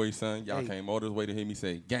 It's your boy, son. Y'all came all this way to hear me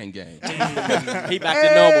say gang, gang. He back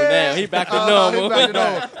to normal now. He back to normal.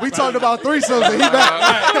 We talked about threesomes, and he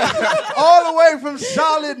back all the way from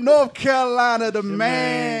Charlotte, North Carolina, the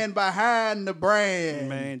man behind the brand.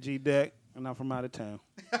 Man, G-Deck, and I'm from out of town.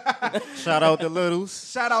 Shout out to Littles.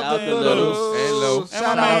 Shout out to Littles. And Low.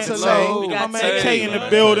 Shout out to Low. My man Tay in the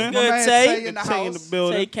building. Good Tay Tay. Tay in the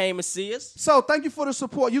building. Tay came and see us. So thank you for the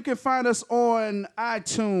support. You can find us on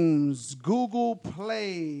iTunes, Google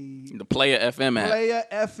Play, The Player FM app. Player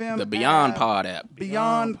FM, The Beyond app, Pod app.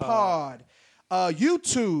 Beyond Pod.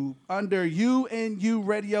 YouTube under U&U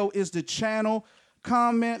Radio is the channel.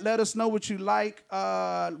 Comment, let us know what you like,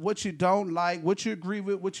 what you don't like, what you agree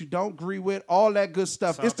with, what you don't agree with, all that good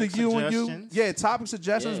stuff. Topic It's the U&U. suggestions. Yeah, topic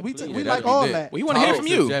suggestions. Yeah, we please. like all that. We want to hear from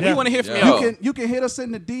you. Yeah. We want to hear from Yeah. y'all. You can hit us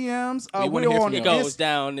in the DMs. We wanna We're hear on from It y'all. goes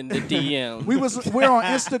down in the DM. We're on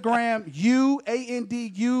Instagram,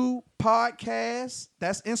 UANDU Podcast.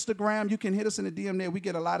 That's Instagram. You can hit us in the DM there. We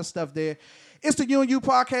get a lot of stuff there. It's the U&U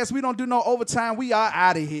Podcast. We don't do no overtime. We are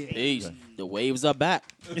out of here. Peace. The Waves are back.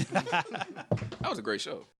 That was a great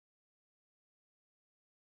show.